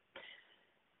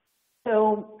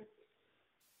 So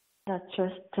that's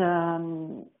just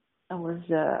I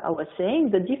was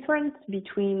saying the difference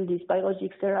between this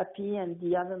biologic therapy and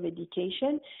the other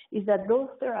medication is that those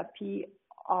therapies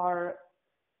are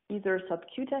either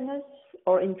subcutaneous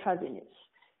or intravenous.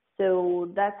 So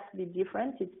that's the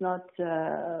difference. It's not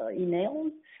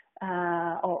inhaled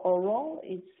or oral.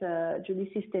 It's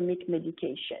really systemic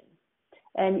medication.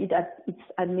 And it's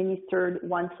administered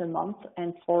once a month,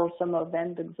 and for some of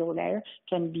them, the Xolair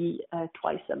can be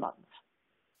twice a month.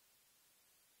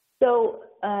 So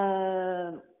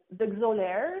the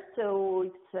Xolair, so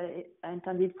it's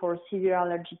intended for severe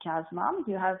allergic asthma.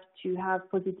 You have to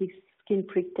have positive skin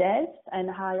prick test and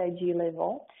high IgE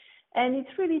level. And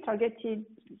it's really targeted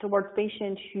towards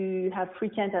patients who have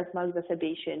frequent asthma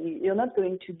exacerbation. You're not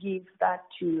going to give that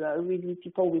to really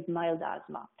people with mild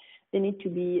asthma. They need to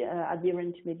be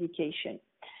adherent to medication.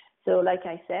 So like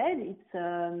I said, it's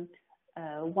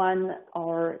 1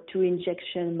 or 2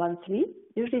 injections monthly.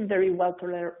 Usually very well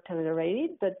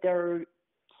tolerated, but there are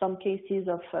some cases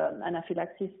of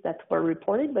anaphylaxis that were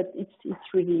reported, but it's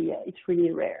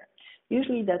really rare.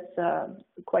 Usually that's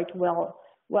quite well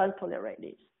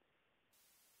tolerated.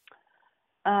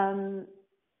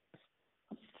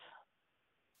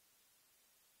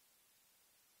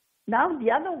 Now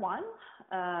the other one,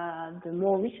 the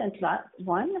more recent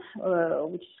one,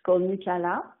 which is called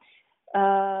Nucala,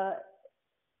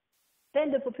 then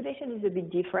the population is a bit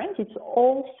different. It's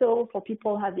also for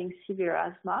people having severe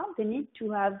asthma. They need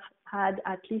to have had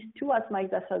at least 2 asthma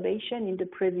exacerbations in the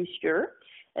previous year,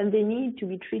 and they need to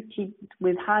be treated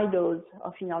with high dose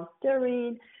of inhaled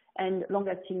steroid and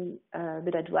long-acting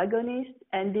beta-2 agonist,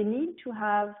 and they need to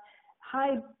have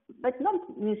high, but not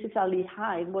necessarily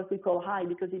high, what we call high,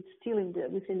 because it's still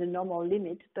within the normal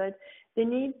limit, but they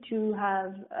need to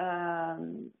have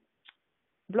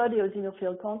blood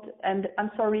eosinophil count, and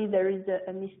I'm sorry, there is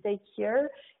a mistake here.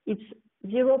 It's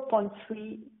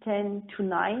 0.310 to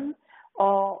 9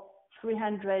 or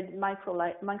 300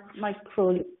 microliter.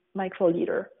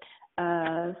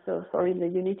 So sorry, the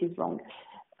unit is wrong.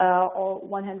 Or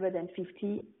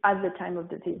 150 at the time of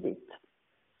the visit.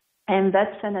 And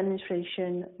that's an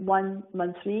administration 1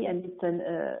 monthly, and it's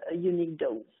a unique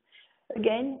dose.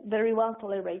 Again, very well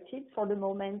tolerated. For the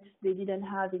moment, they didn't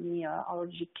have any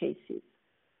allergic cases.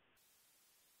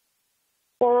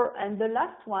 And the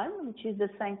last one, which is the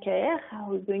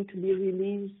Sacré-Cœur, is going to be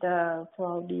released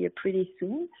probably pretty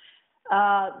soon.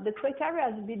 The criteria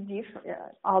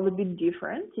are a bit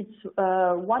different. It's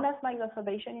 1 asthma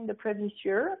exacerbation in the previous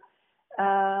year,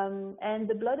 and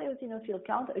the blood eosinophil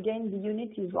count. Again, the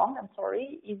unit is wrong. I'm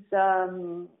sorry. Is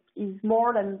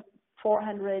more than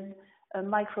 400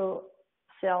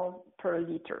 microcell per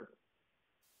liter.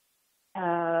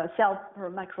 Cell per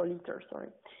microliter.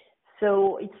 Sorry.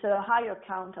 So it's a higher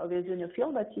count of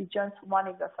eosinophil, but it's just 1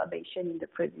 exacerbation in the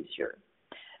previous year.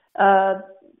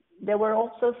 There were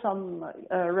also some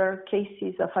rare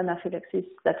cases of anaphylaxis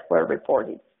that were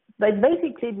reported. But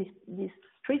basically, these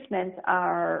treatments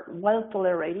are well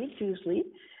tolerated usually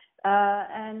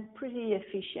and pretty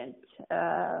efficient.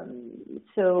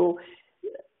 So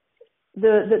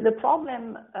the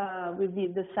problem with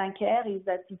the Sacré-Cœur is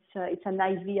that it's an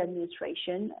IV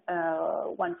administration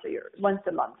once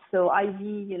a month. So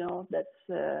IV,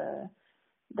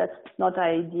 that's not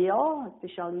ideal,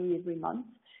 especially every month.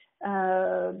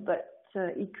 But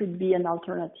it could be an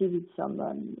alternative in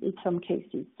some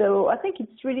cases. So I think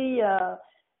it's really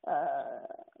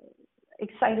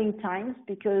exciting times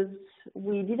because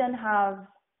we didn't have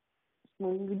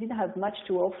much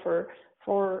to offer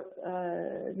for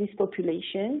this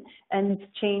population, and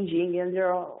it's changing, and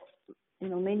there are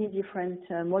many different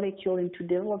molecules into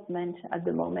development at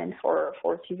the moment for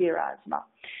severe asthma.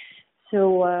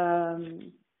 So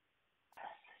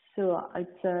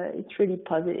it's really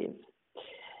positive.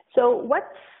 So what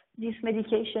this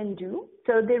medication do?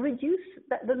 So they reduce,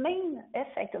 the main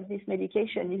effect of this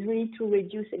medication is really to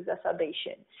reduce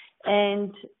exacerbation,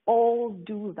 and all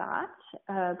do that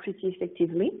pretty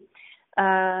effectively.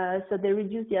 So they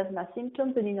reduce the asthma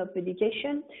symptoms and of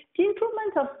medication. The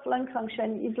improvement of lung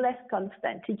function is less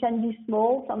constant. It can be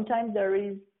small. Sometimes there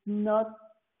is not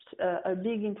a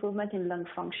big improvement in lung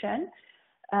function.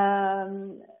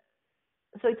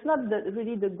 So it's not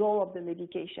really the goal of the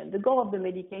medication. The goal of the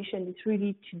medication is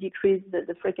really to decrease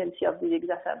the frequency of the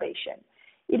exacerbation.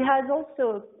 It has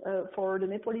also, for the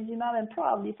mepolizumab and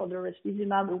probably for the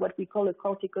risperidone, what we call a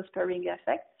corticosparing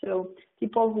effect. So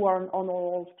people who are on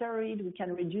oral steroid, we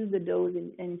can reduce the dose,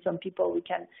 and some people we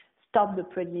can stop the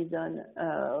prednisone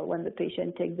when the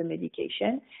patient takes the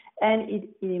medication, and it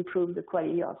improves the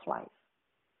quality of life.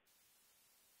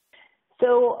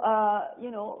 So,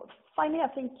 finally, I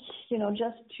think,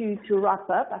 just to wrap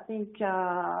up, I think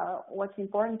what's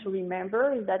important to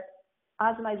remember is that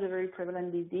asthma is a very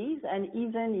prevalent disease, and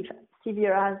even if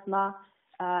severe asthma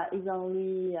is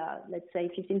only, let's say,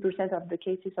 15% of the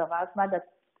cases of asthma, that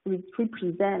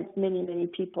represents many, many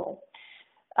people.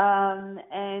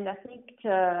 And I think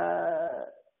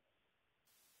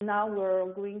now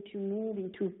we're going to move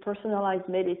into personalized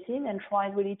medicine and try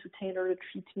really to tailor the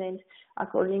treatment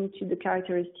according to the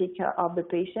characteristic of the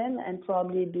patient, and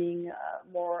probably being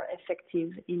more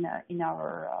effective in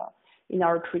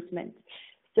our treatment.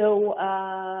 So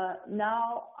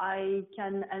now I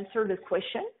can answer the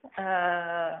question.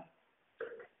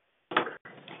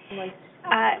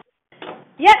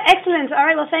 Yeah, excellent. All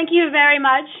right, well, thank you very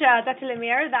much, Dr.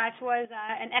 Lemière. That was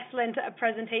an excellent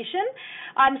presentation.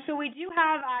 So we do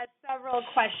have several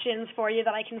questions for you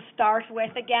that I can start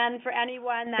with. Again, for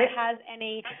anyone that has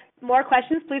any more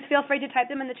questions, please feel free to type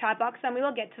them in the chat box and we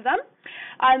will get to them.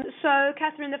 So,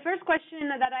 Catherine, the first question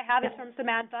that I have is from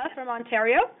Samantha from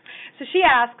Ontario. So she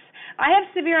asks, I have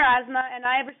severe asthma and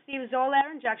I have received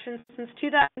Xolair injections since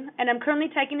 2000 and I'm currently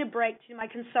taking a break due to my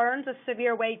concerns of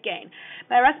severe weight gain.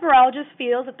 My respirologist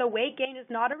feels that the weight gain is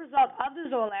not a result of the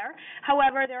Xolair.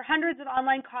 However, there are hundreds of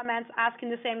online comments asking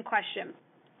the same question.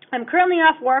 I'm currently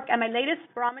off work, and my latest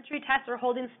spirometry tests are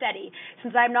holding steady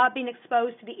since I have not been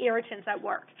exposed to the irritants at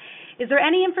work. Is there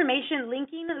any information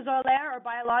linking Xolair or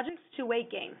biologics to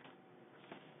weight gain?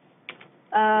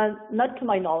 Not to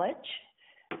my knowledge.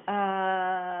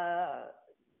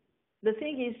 The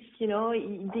thing is,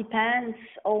 it depends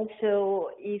also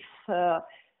if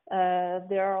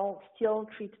there are still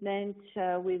treatments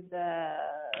with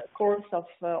course of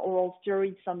oral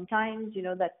steroids sometimes,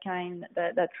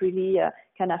 that really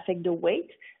can affect the weight.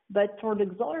 But for the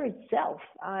Xolair itself,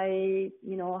 I,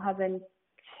 haven't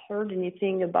heard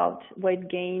anything about weight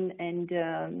gain and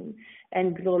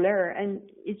Xolair. And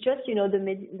it's just,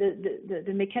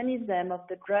 the mechanism of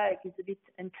the drug is a bit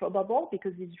improbable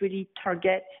because it's really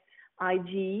target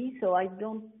IgE, so I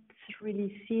don't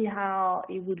really see how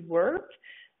it would work.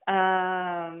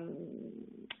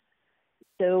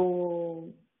 So,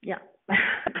 yeah.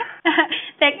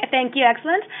 Thank you.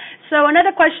 Excellent. So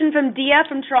another question from Dia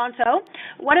from Toronto.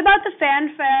 What about the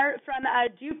fanfare from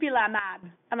Dupilumab?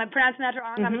 Am I pronouncing that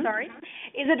wrong? I'm sorry.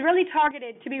 Is it really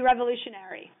targeted to be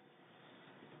revolutionary?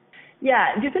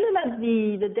 Yeah, Dupilumab,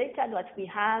 the data that we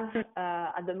have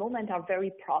at the moment are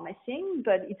very promising,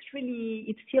 but it's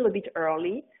still a bit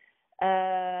early.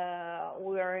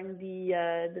 We're in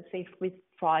the phase 3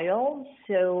 trial.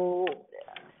 So,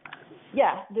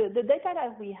 yeah, the data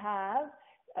that we have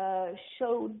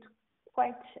showed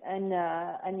quite an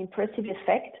impressive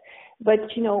effect. But,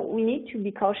 we need to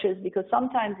be cautious because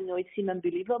sometimes, it seems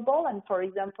unbelievable. And, for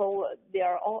example, there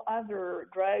are all other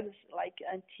drugs like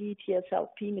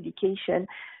anti-TSLP medication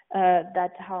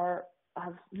that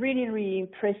have really, really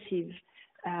impressive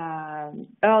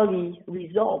early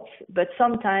results. But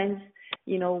sometimes,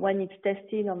 when it's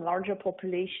tested on larger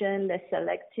population, less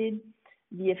selected,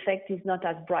 the effect is not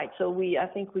as bright. So I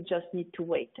think we just need to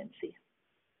wait and see.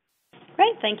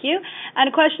 Great, thank you. And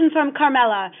a question from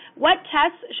Carmela. What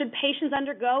tests should patients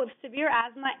undergo if severe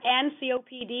asthma and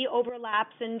COPD overlap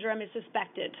syndrome is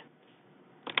suspected?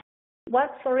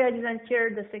 What? Sorry, I didn't hear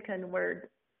the second word.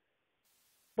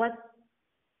 What?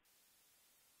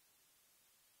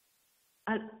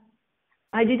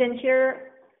 I didn't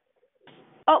hear.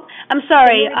 Oh, I'm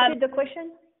sorry. Can you repeat the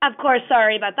question? Of course,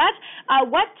 sorry about that.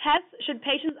 What tests should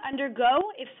patients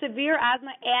undergo if severe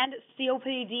asthma and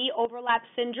COPD overlap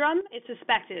syndrome is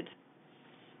suspected?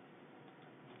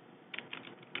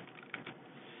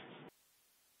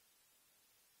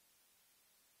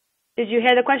 Did you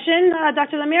hear the question,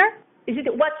 Dr. Lemière? Is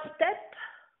it what step?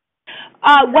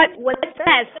 What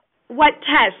test? What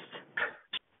test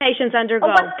patients undergo? Oh,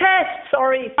 what test?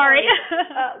 Sorry. Sorry.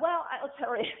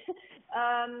 Sorry.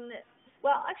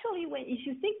 Well, actually, if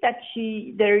you think that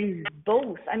there is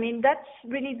both, I mean, that's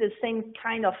really the same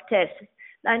kind of test.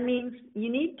 That means you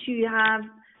need to have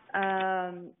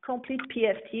complete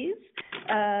PFTs,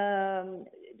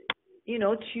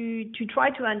 to try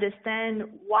to understand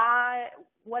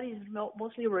what is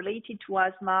mostly related to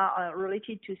asthma,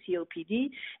 related to COPD.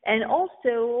 And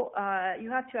also, you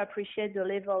have to appreciate the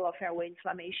level of airway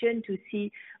inflammation to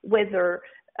see whether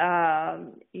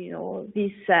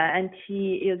this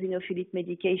anti-eosinophilic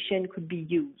medication could be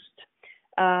used.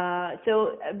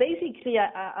 So basically,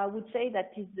 I would say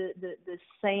that is the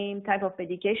same type of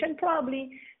medication. Probably,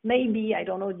 maybe, I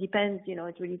don't know, it depends,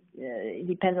 it really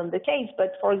depends on the case.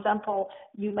 But for example,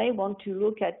 you may want to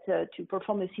look at, to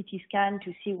perform a CT scan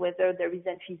to see whether there is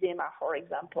emphysema, for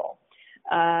example.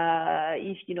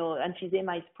 If,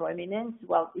 emphysema is prominent,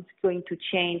 well, it's going to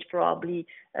change probably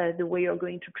the way you're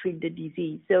going to treat the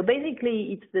disease. So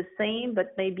basically, it's the same,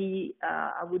 but maybe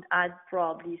I would add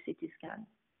probably CT scan.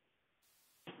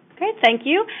 Okay, thank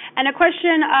you. And a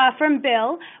question from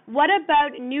Bill. What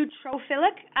about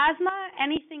neutrophilic asthma?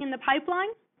 Anything in the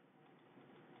pipeline?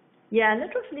 Yeah,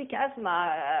 neutrophilic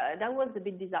asthma, that was a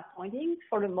bit disappointing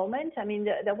for the moment. I mean,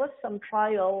 there was some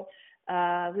trial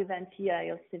with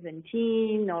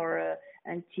anti-IL-17 or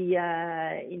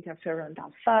anti-interferon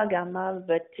alpha, gamma,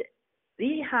 but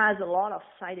it has a lot of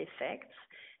side effects.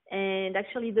 And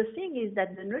actually, the thing is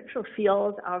that the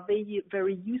neutrophils are very,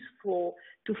 very useful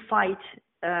to fight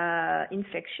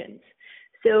infections.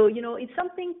 So, it's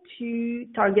something to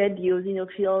target the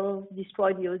eosinophils,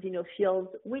 destroy the eosinophils,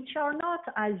 which are not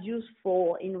as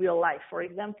useful in real life. For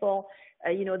example,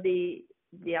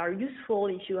 they are useful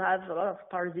if you have a lot of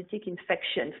parasitic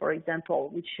infection, for example,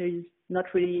 which is not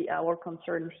really our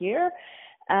concern here.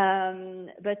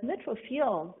 But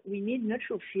neutrophils, we need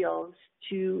neutrophils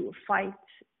to fight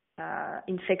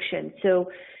infection. So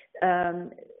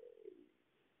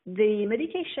the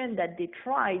medication that they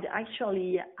tried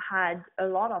actually had a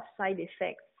lot of side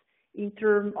effects in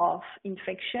terms of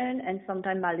infection and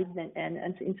sometimes malignant, and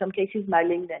in some cases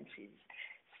malignancies.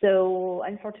 So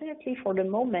unfortunately, for the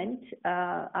moment,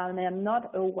 I am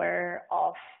not aware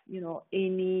of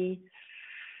any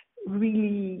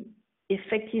really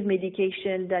effective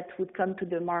medication that would come to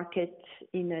the market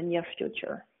in the near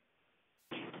future.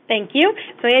 Thank you.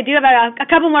 So I do have a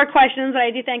couple more questions, but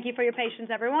I do thank you for your patience,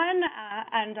 everyone,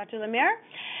 and Dr. Lemière.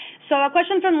 So a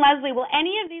question from Leslie: will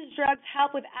any of these drugs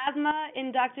help with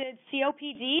asthma-induced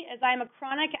COPD, as I am a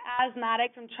chronic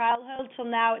asthmatic from childhood till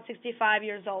now at 65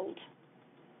 years old?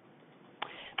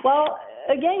 Well,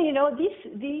 again, we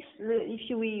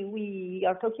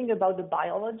are talking about the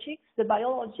biologics. The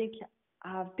biologics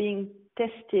have been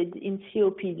tested in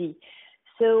COPD.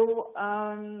 So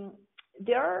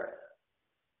there are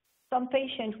some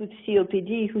patients with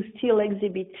COPD who still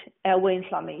exhibit airway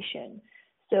inflammation.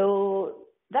 So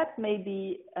that may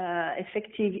be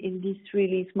effective in this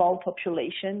really small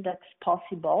population. That's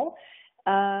possible.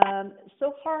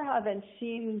 So far, I haven't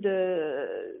seen the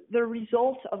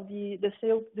results of the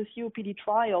COPD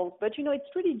trials, but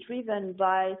it's really driven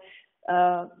by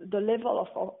the level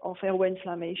of airway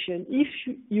inflammation. If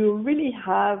you really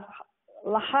have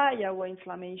high airway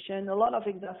inflammation, a lot of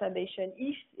exacerbation,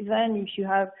 even if you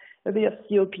have a bit of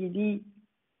COPD,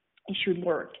 it should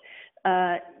work.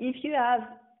 If you have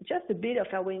just a bit of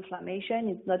airway inflammation,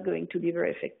 it's not going to be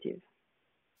very effective.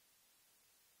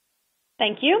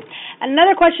 Thank you.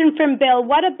 Another question from Bill: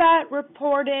 what about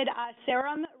reported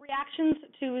serum reactions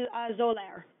to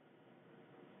Xolair?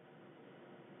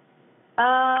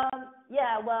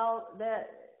 Yeah, well,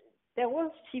 there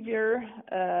was severe,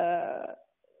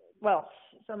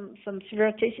 some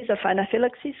severe cases of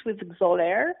anaphylaxis with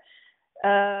Xolair.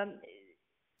 I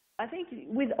think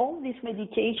with all this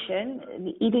medication,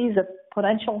 it is a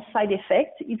potential side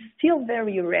effect. It's still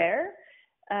very rare,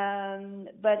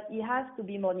 but it has to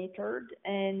be monitored,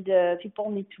 and people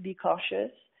need to be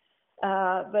cautious.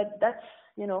 But that's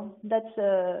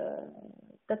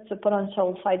a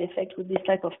potential side effect with this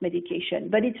type of medication,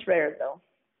 but it's rare though.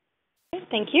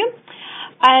 Thank you.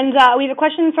 And we have a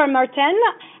question from Martin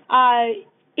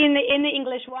in the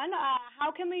English one.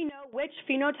 How can we know which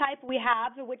phenotype we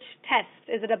have, which test?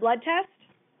 Is it a blood test?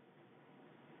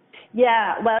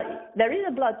 Yeah, well, there is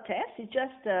a blood test. It's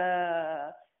just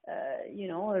a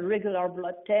regular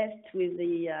blood test with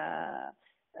a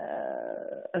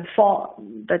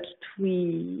form that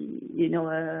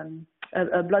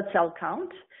a blood cell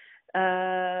count.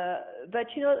 But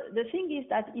the thing is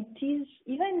that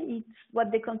it's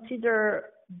what they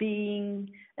consider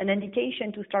being an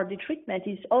indication to start the treatment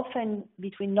is often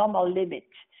between normal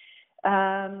limits.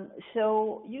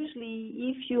 So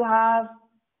usually, if you have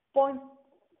 0.4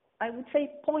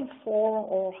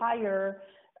 or higher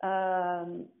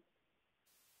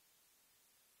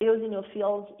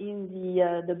eosinophils in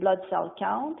the blood cell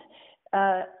count,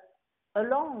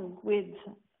 along with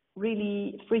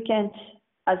really frequent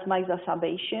asthma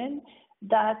exacerbation,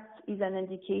 that is an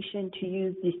indication to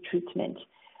use this treatment.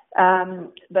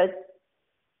 But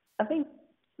I think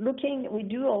we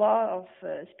do a lot of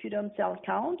sputum cell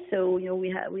count. So we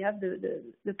have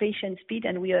the patient spit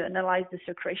and we analyze the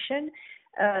secretion.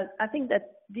 I think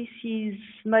that this is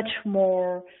much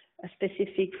more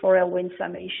specific for airway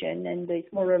inflammation and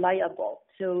it's more reliable.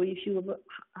 So if you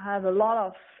have a lot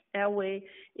of airway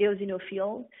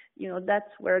eosinophils, that's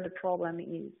where the problem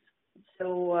is.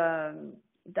 So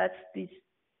that's this.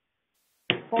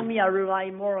 For me, I rely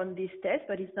more on this test,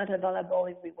 but it's not available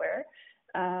everywhere.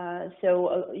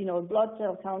 So blood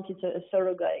cell count is a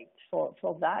surrogate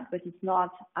for that, but it's not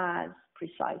as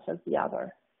precise as the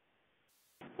other.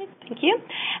 Thank you.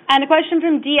 And a question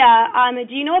from Dia.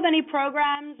 Do you know of any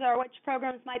programs or which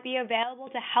programs might be available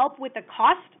to help with the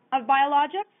cost of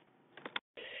biologics?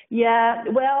 Yeah,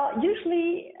 well,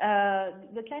 usually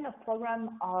the kind of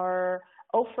program are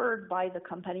offered by the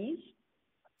companies.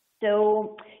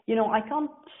 So,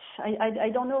 I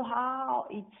don't know how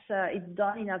it's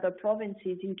done in other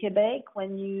provinces. In Quebec,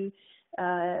 when you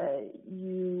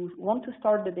want to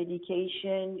start the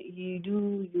medication,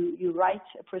 you write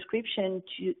a prescription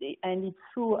and it's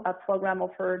through a program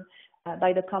offered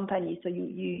by the company. So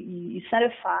you send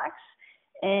a fax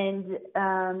and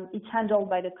it's handled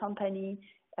by the company,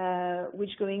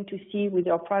 which going to see with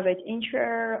your private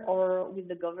insurer or with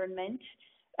the government.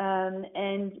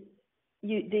 And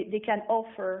they can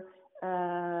offer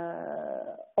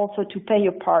also to pay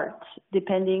a part,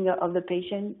 depending on the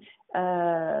patient,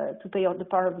 to pay on the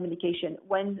part of the medication.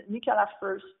 When Nucala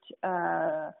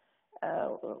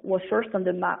was first on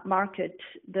the market,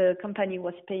 the company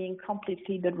was paying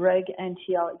completely the drug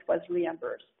until it was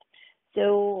reimbursed.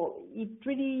 So it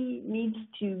really needs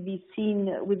to be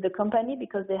seen with the company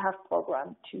because they have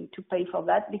programs to pay for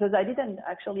that. Because I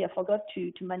forgot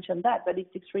to mention that, but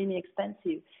it's extremely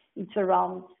expensive. It's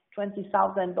around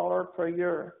 $20,000 per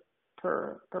year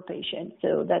per patient.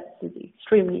 So that's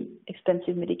extremely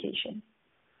expensive medication.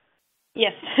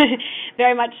 Yes,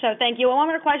 very much so. Thank you. One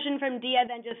more question from Dia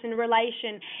then, just in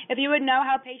relation. If you would know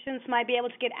how patients might be able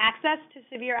to get access to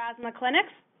severe asthma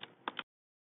clinics?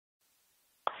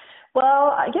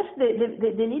 Well, I guess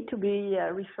they need to be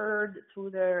referred to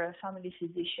their family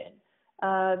physician.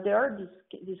 There are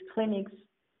these clinics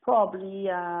probably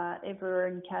everywhere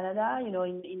in Canada,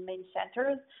 in main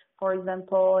centers. For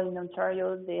example, in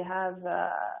Ontario, they have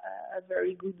a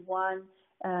very good one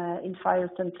in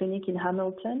Firestone Clinic in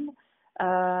Hamilton.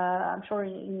 I'm sure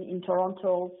in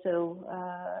Toronto. So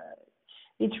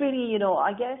it's really,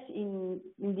 I guess in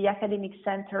the academic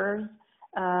centers,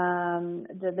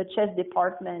 the chest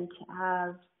department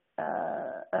has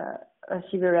a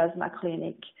severe asthma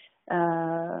clinic.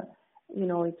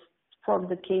 It's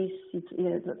probably the case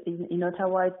in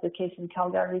Ottawa, it's the case in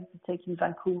Calgary, it's the case in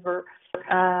Vancouver.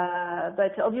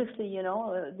 But obviously,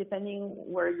 depending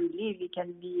where you live, it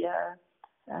can be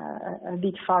a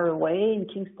bit far away. In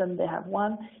Kingston, they have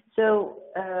one. So,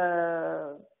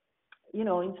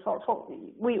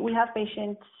 we have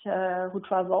patients who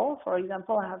travel. For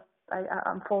example,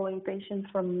 I'm following patients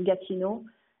from Gatineau,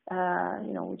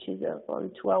 which is a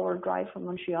 2-hour drive from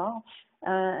Montreal,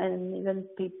 and even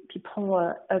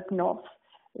people up north.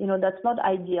 That's not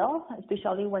ideal,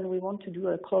 especially when we want to do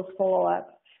a close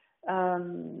follow-up.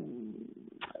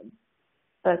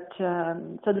 But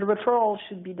so the referral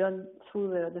should be done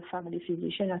through the family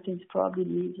physician. I think it's probably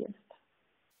the easiest.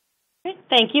 Great,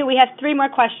 thank you. We have 3 more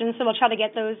questions, so we'll try to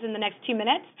get those in the next 2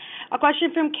 minutes. A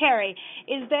question from Carrie.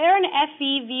 Is there an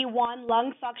FEV1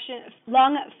 lung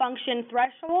function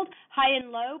threshold, high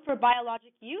and low, for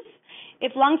biologic use?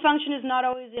 If lung function is not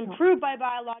always improved by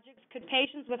biologics, could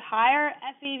patients with higher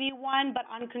FEV1 but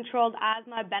uncontrolled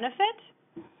asthma benefit?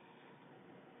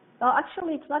 No,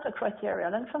 actually, it's not a criteria.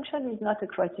 Lung function is not a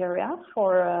criteria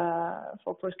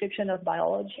for prescription of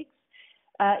biologics.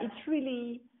 It's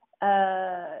really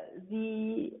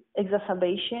the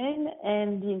exacerbation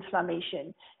and the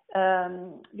inflammation,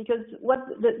 because what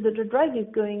the drug is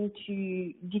going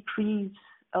to decrease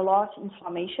a lot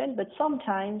inflammation, but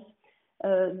sometimes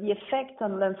the effect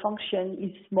on lung function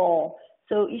is small.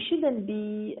 So it shouldn't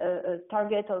be a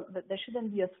target, there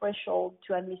shouldn't be a threshold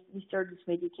to administer this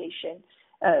medication.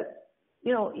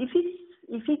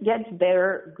 If it gets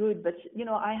better, good. But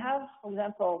I have, for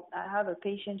example, a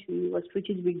patient who was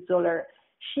treated with Xolair.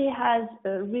 She has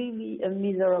a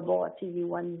miserable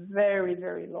FEV1, very,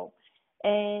 very low.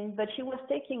 But she was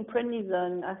taking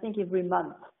prednisone, I think, every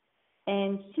month.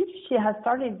 And since she has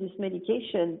started this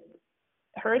medication,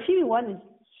 her FEV1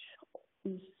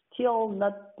 is still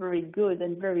not very good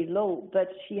and very low, but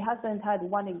she hasn't had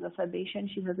one exacerbation.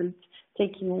 She hasn't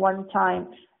taken one time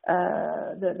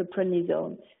the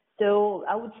prednisone. So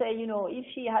I would say, if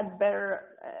she had better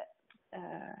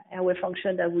airway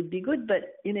function, that would be good.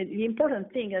 But the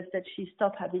important thing is that she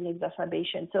stopped having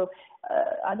exacerbation. So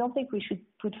I don't think we should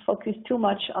put focus too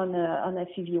much on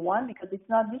FEV1 because this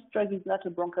drug is not a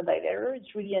bronchodilator.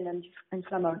 It's really an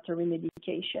anti-inflammatory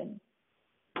medication.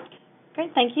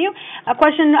 Great, thank you. A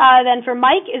question then for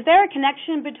Mike. Is there a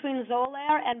connection between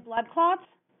Xolair and blood clots?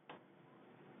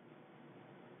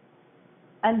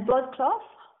 And blood clots?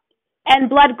 And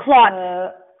blood clots.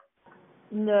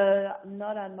 No,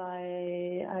 not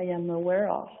I am aware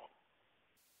of.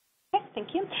 Okay,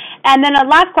 thank you. And then a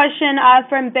last question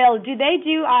from Bill. Do they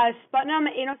do sputum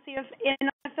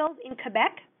eosinophils in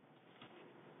Quebec?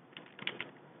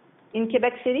 In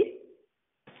Quebec City?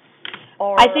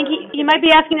 Or I think he might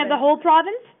be asking of the whole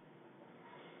province?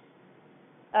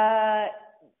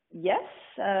 Yes.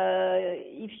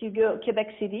 If you go Quebec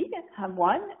City, have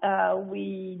one.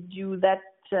 We do that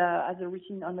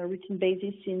on a routine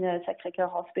basis in Sacré-Cœur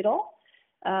Hospital.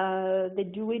 They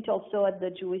do it also at the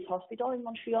Jewish Hospital in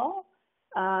Montreal.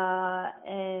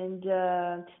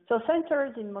 So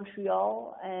centers in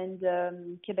Montreal and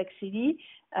Quebec City.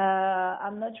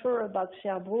 I'm not sure about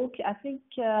Sherbrooke. I think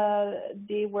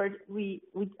we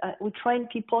train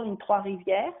people in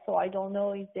Trois-Rivières, so I don't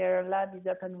know if their lab is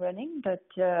up and running, but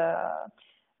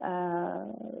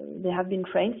they have been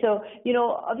trained. So, you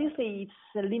know, obviously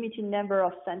it's a limited number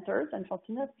of centers,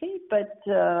 unfortunately, but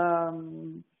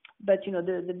you know,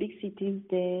 the big cities,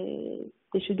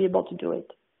 they should be able to do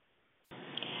it.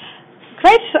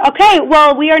 Great. Okay.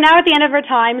 Well, we are now at the end of our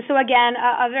time. So again,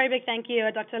 a very big thank you,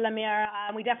 Dr. Lemière.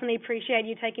 We definitely appreciate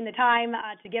you taking the time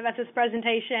to give us this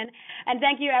presentation. And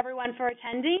thank you, everyone, for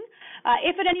attending.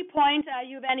 If at any point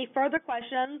you have any further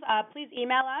questions, please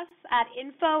email us at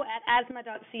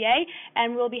info@asthma.ca,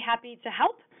 and we'll be happy to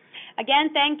help.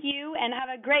 Again, thank you, and have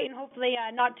a great and hopefully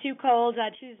not too cold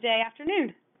Tuesday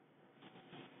afternoon.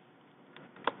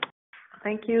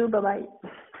 Thank you.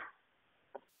 Bye-bye.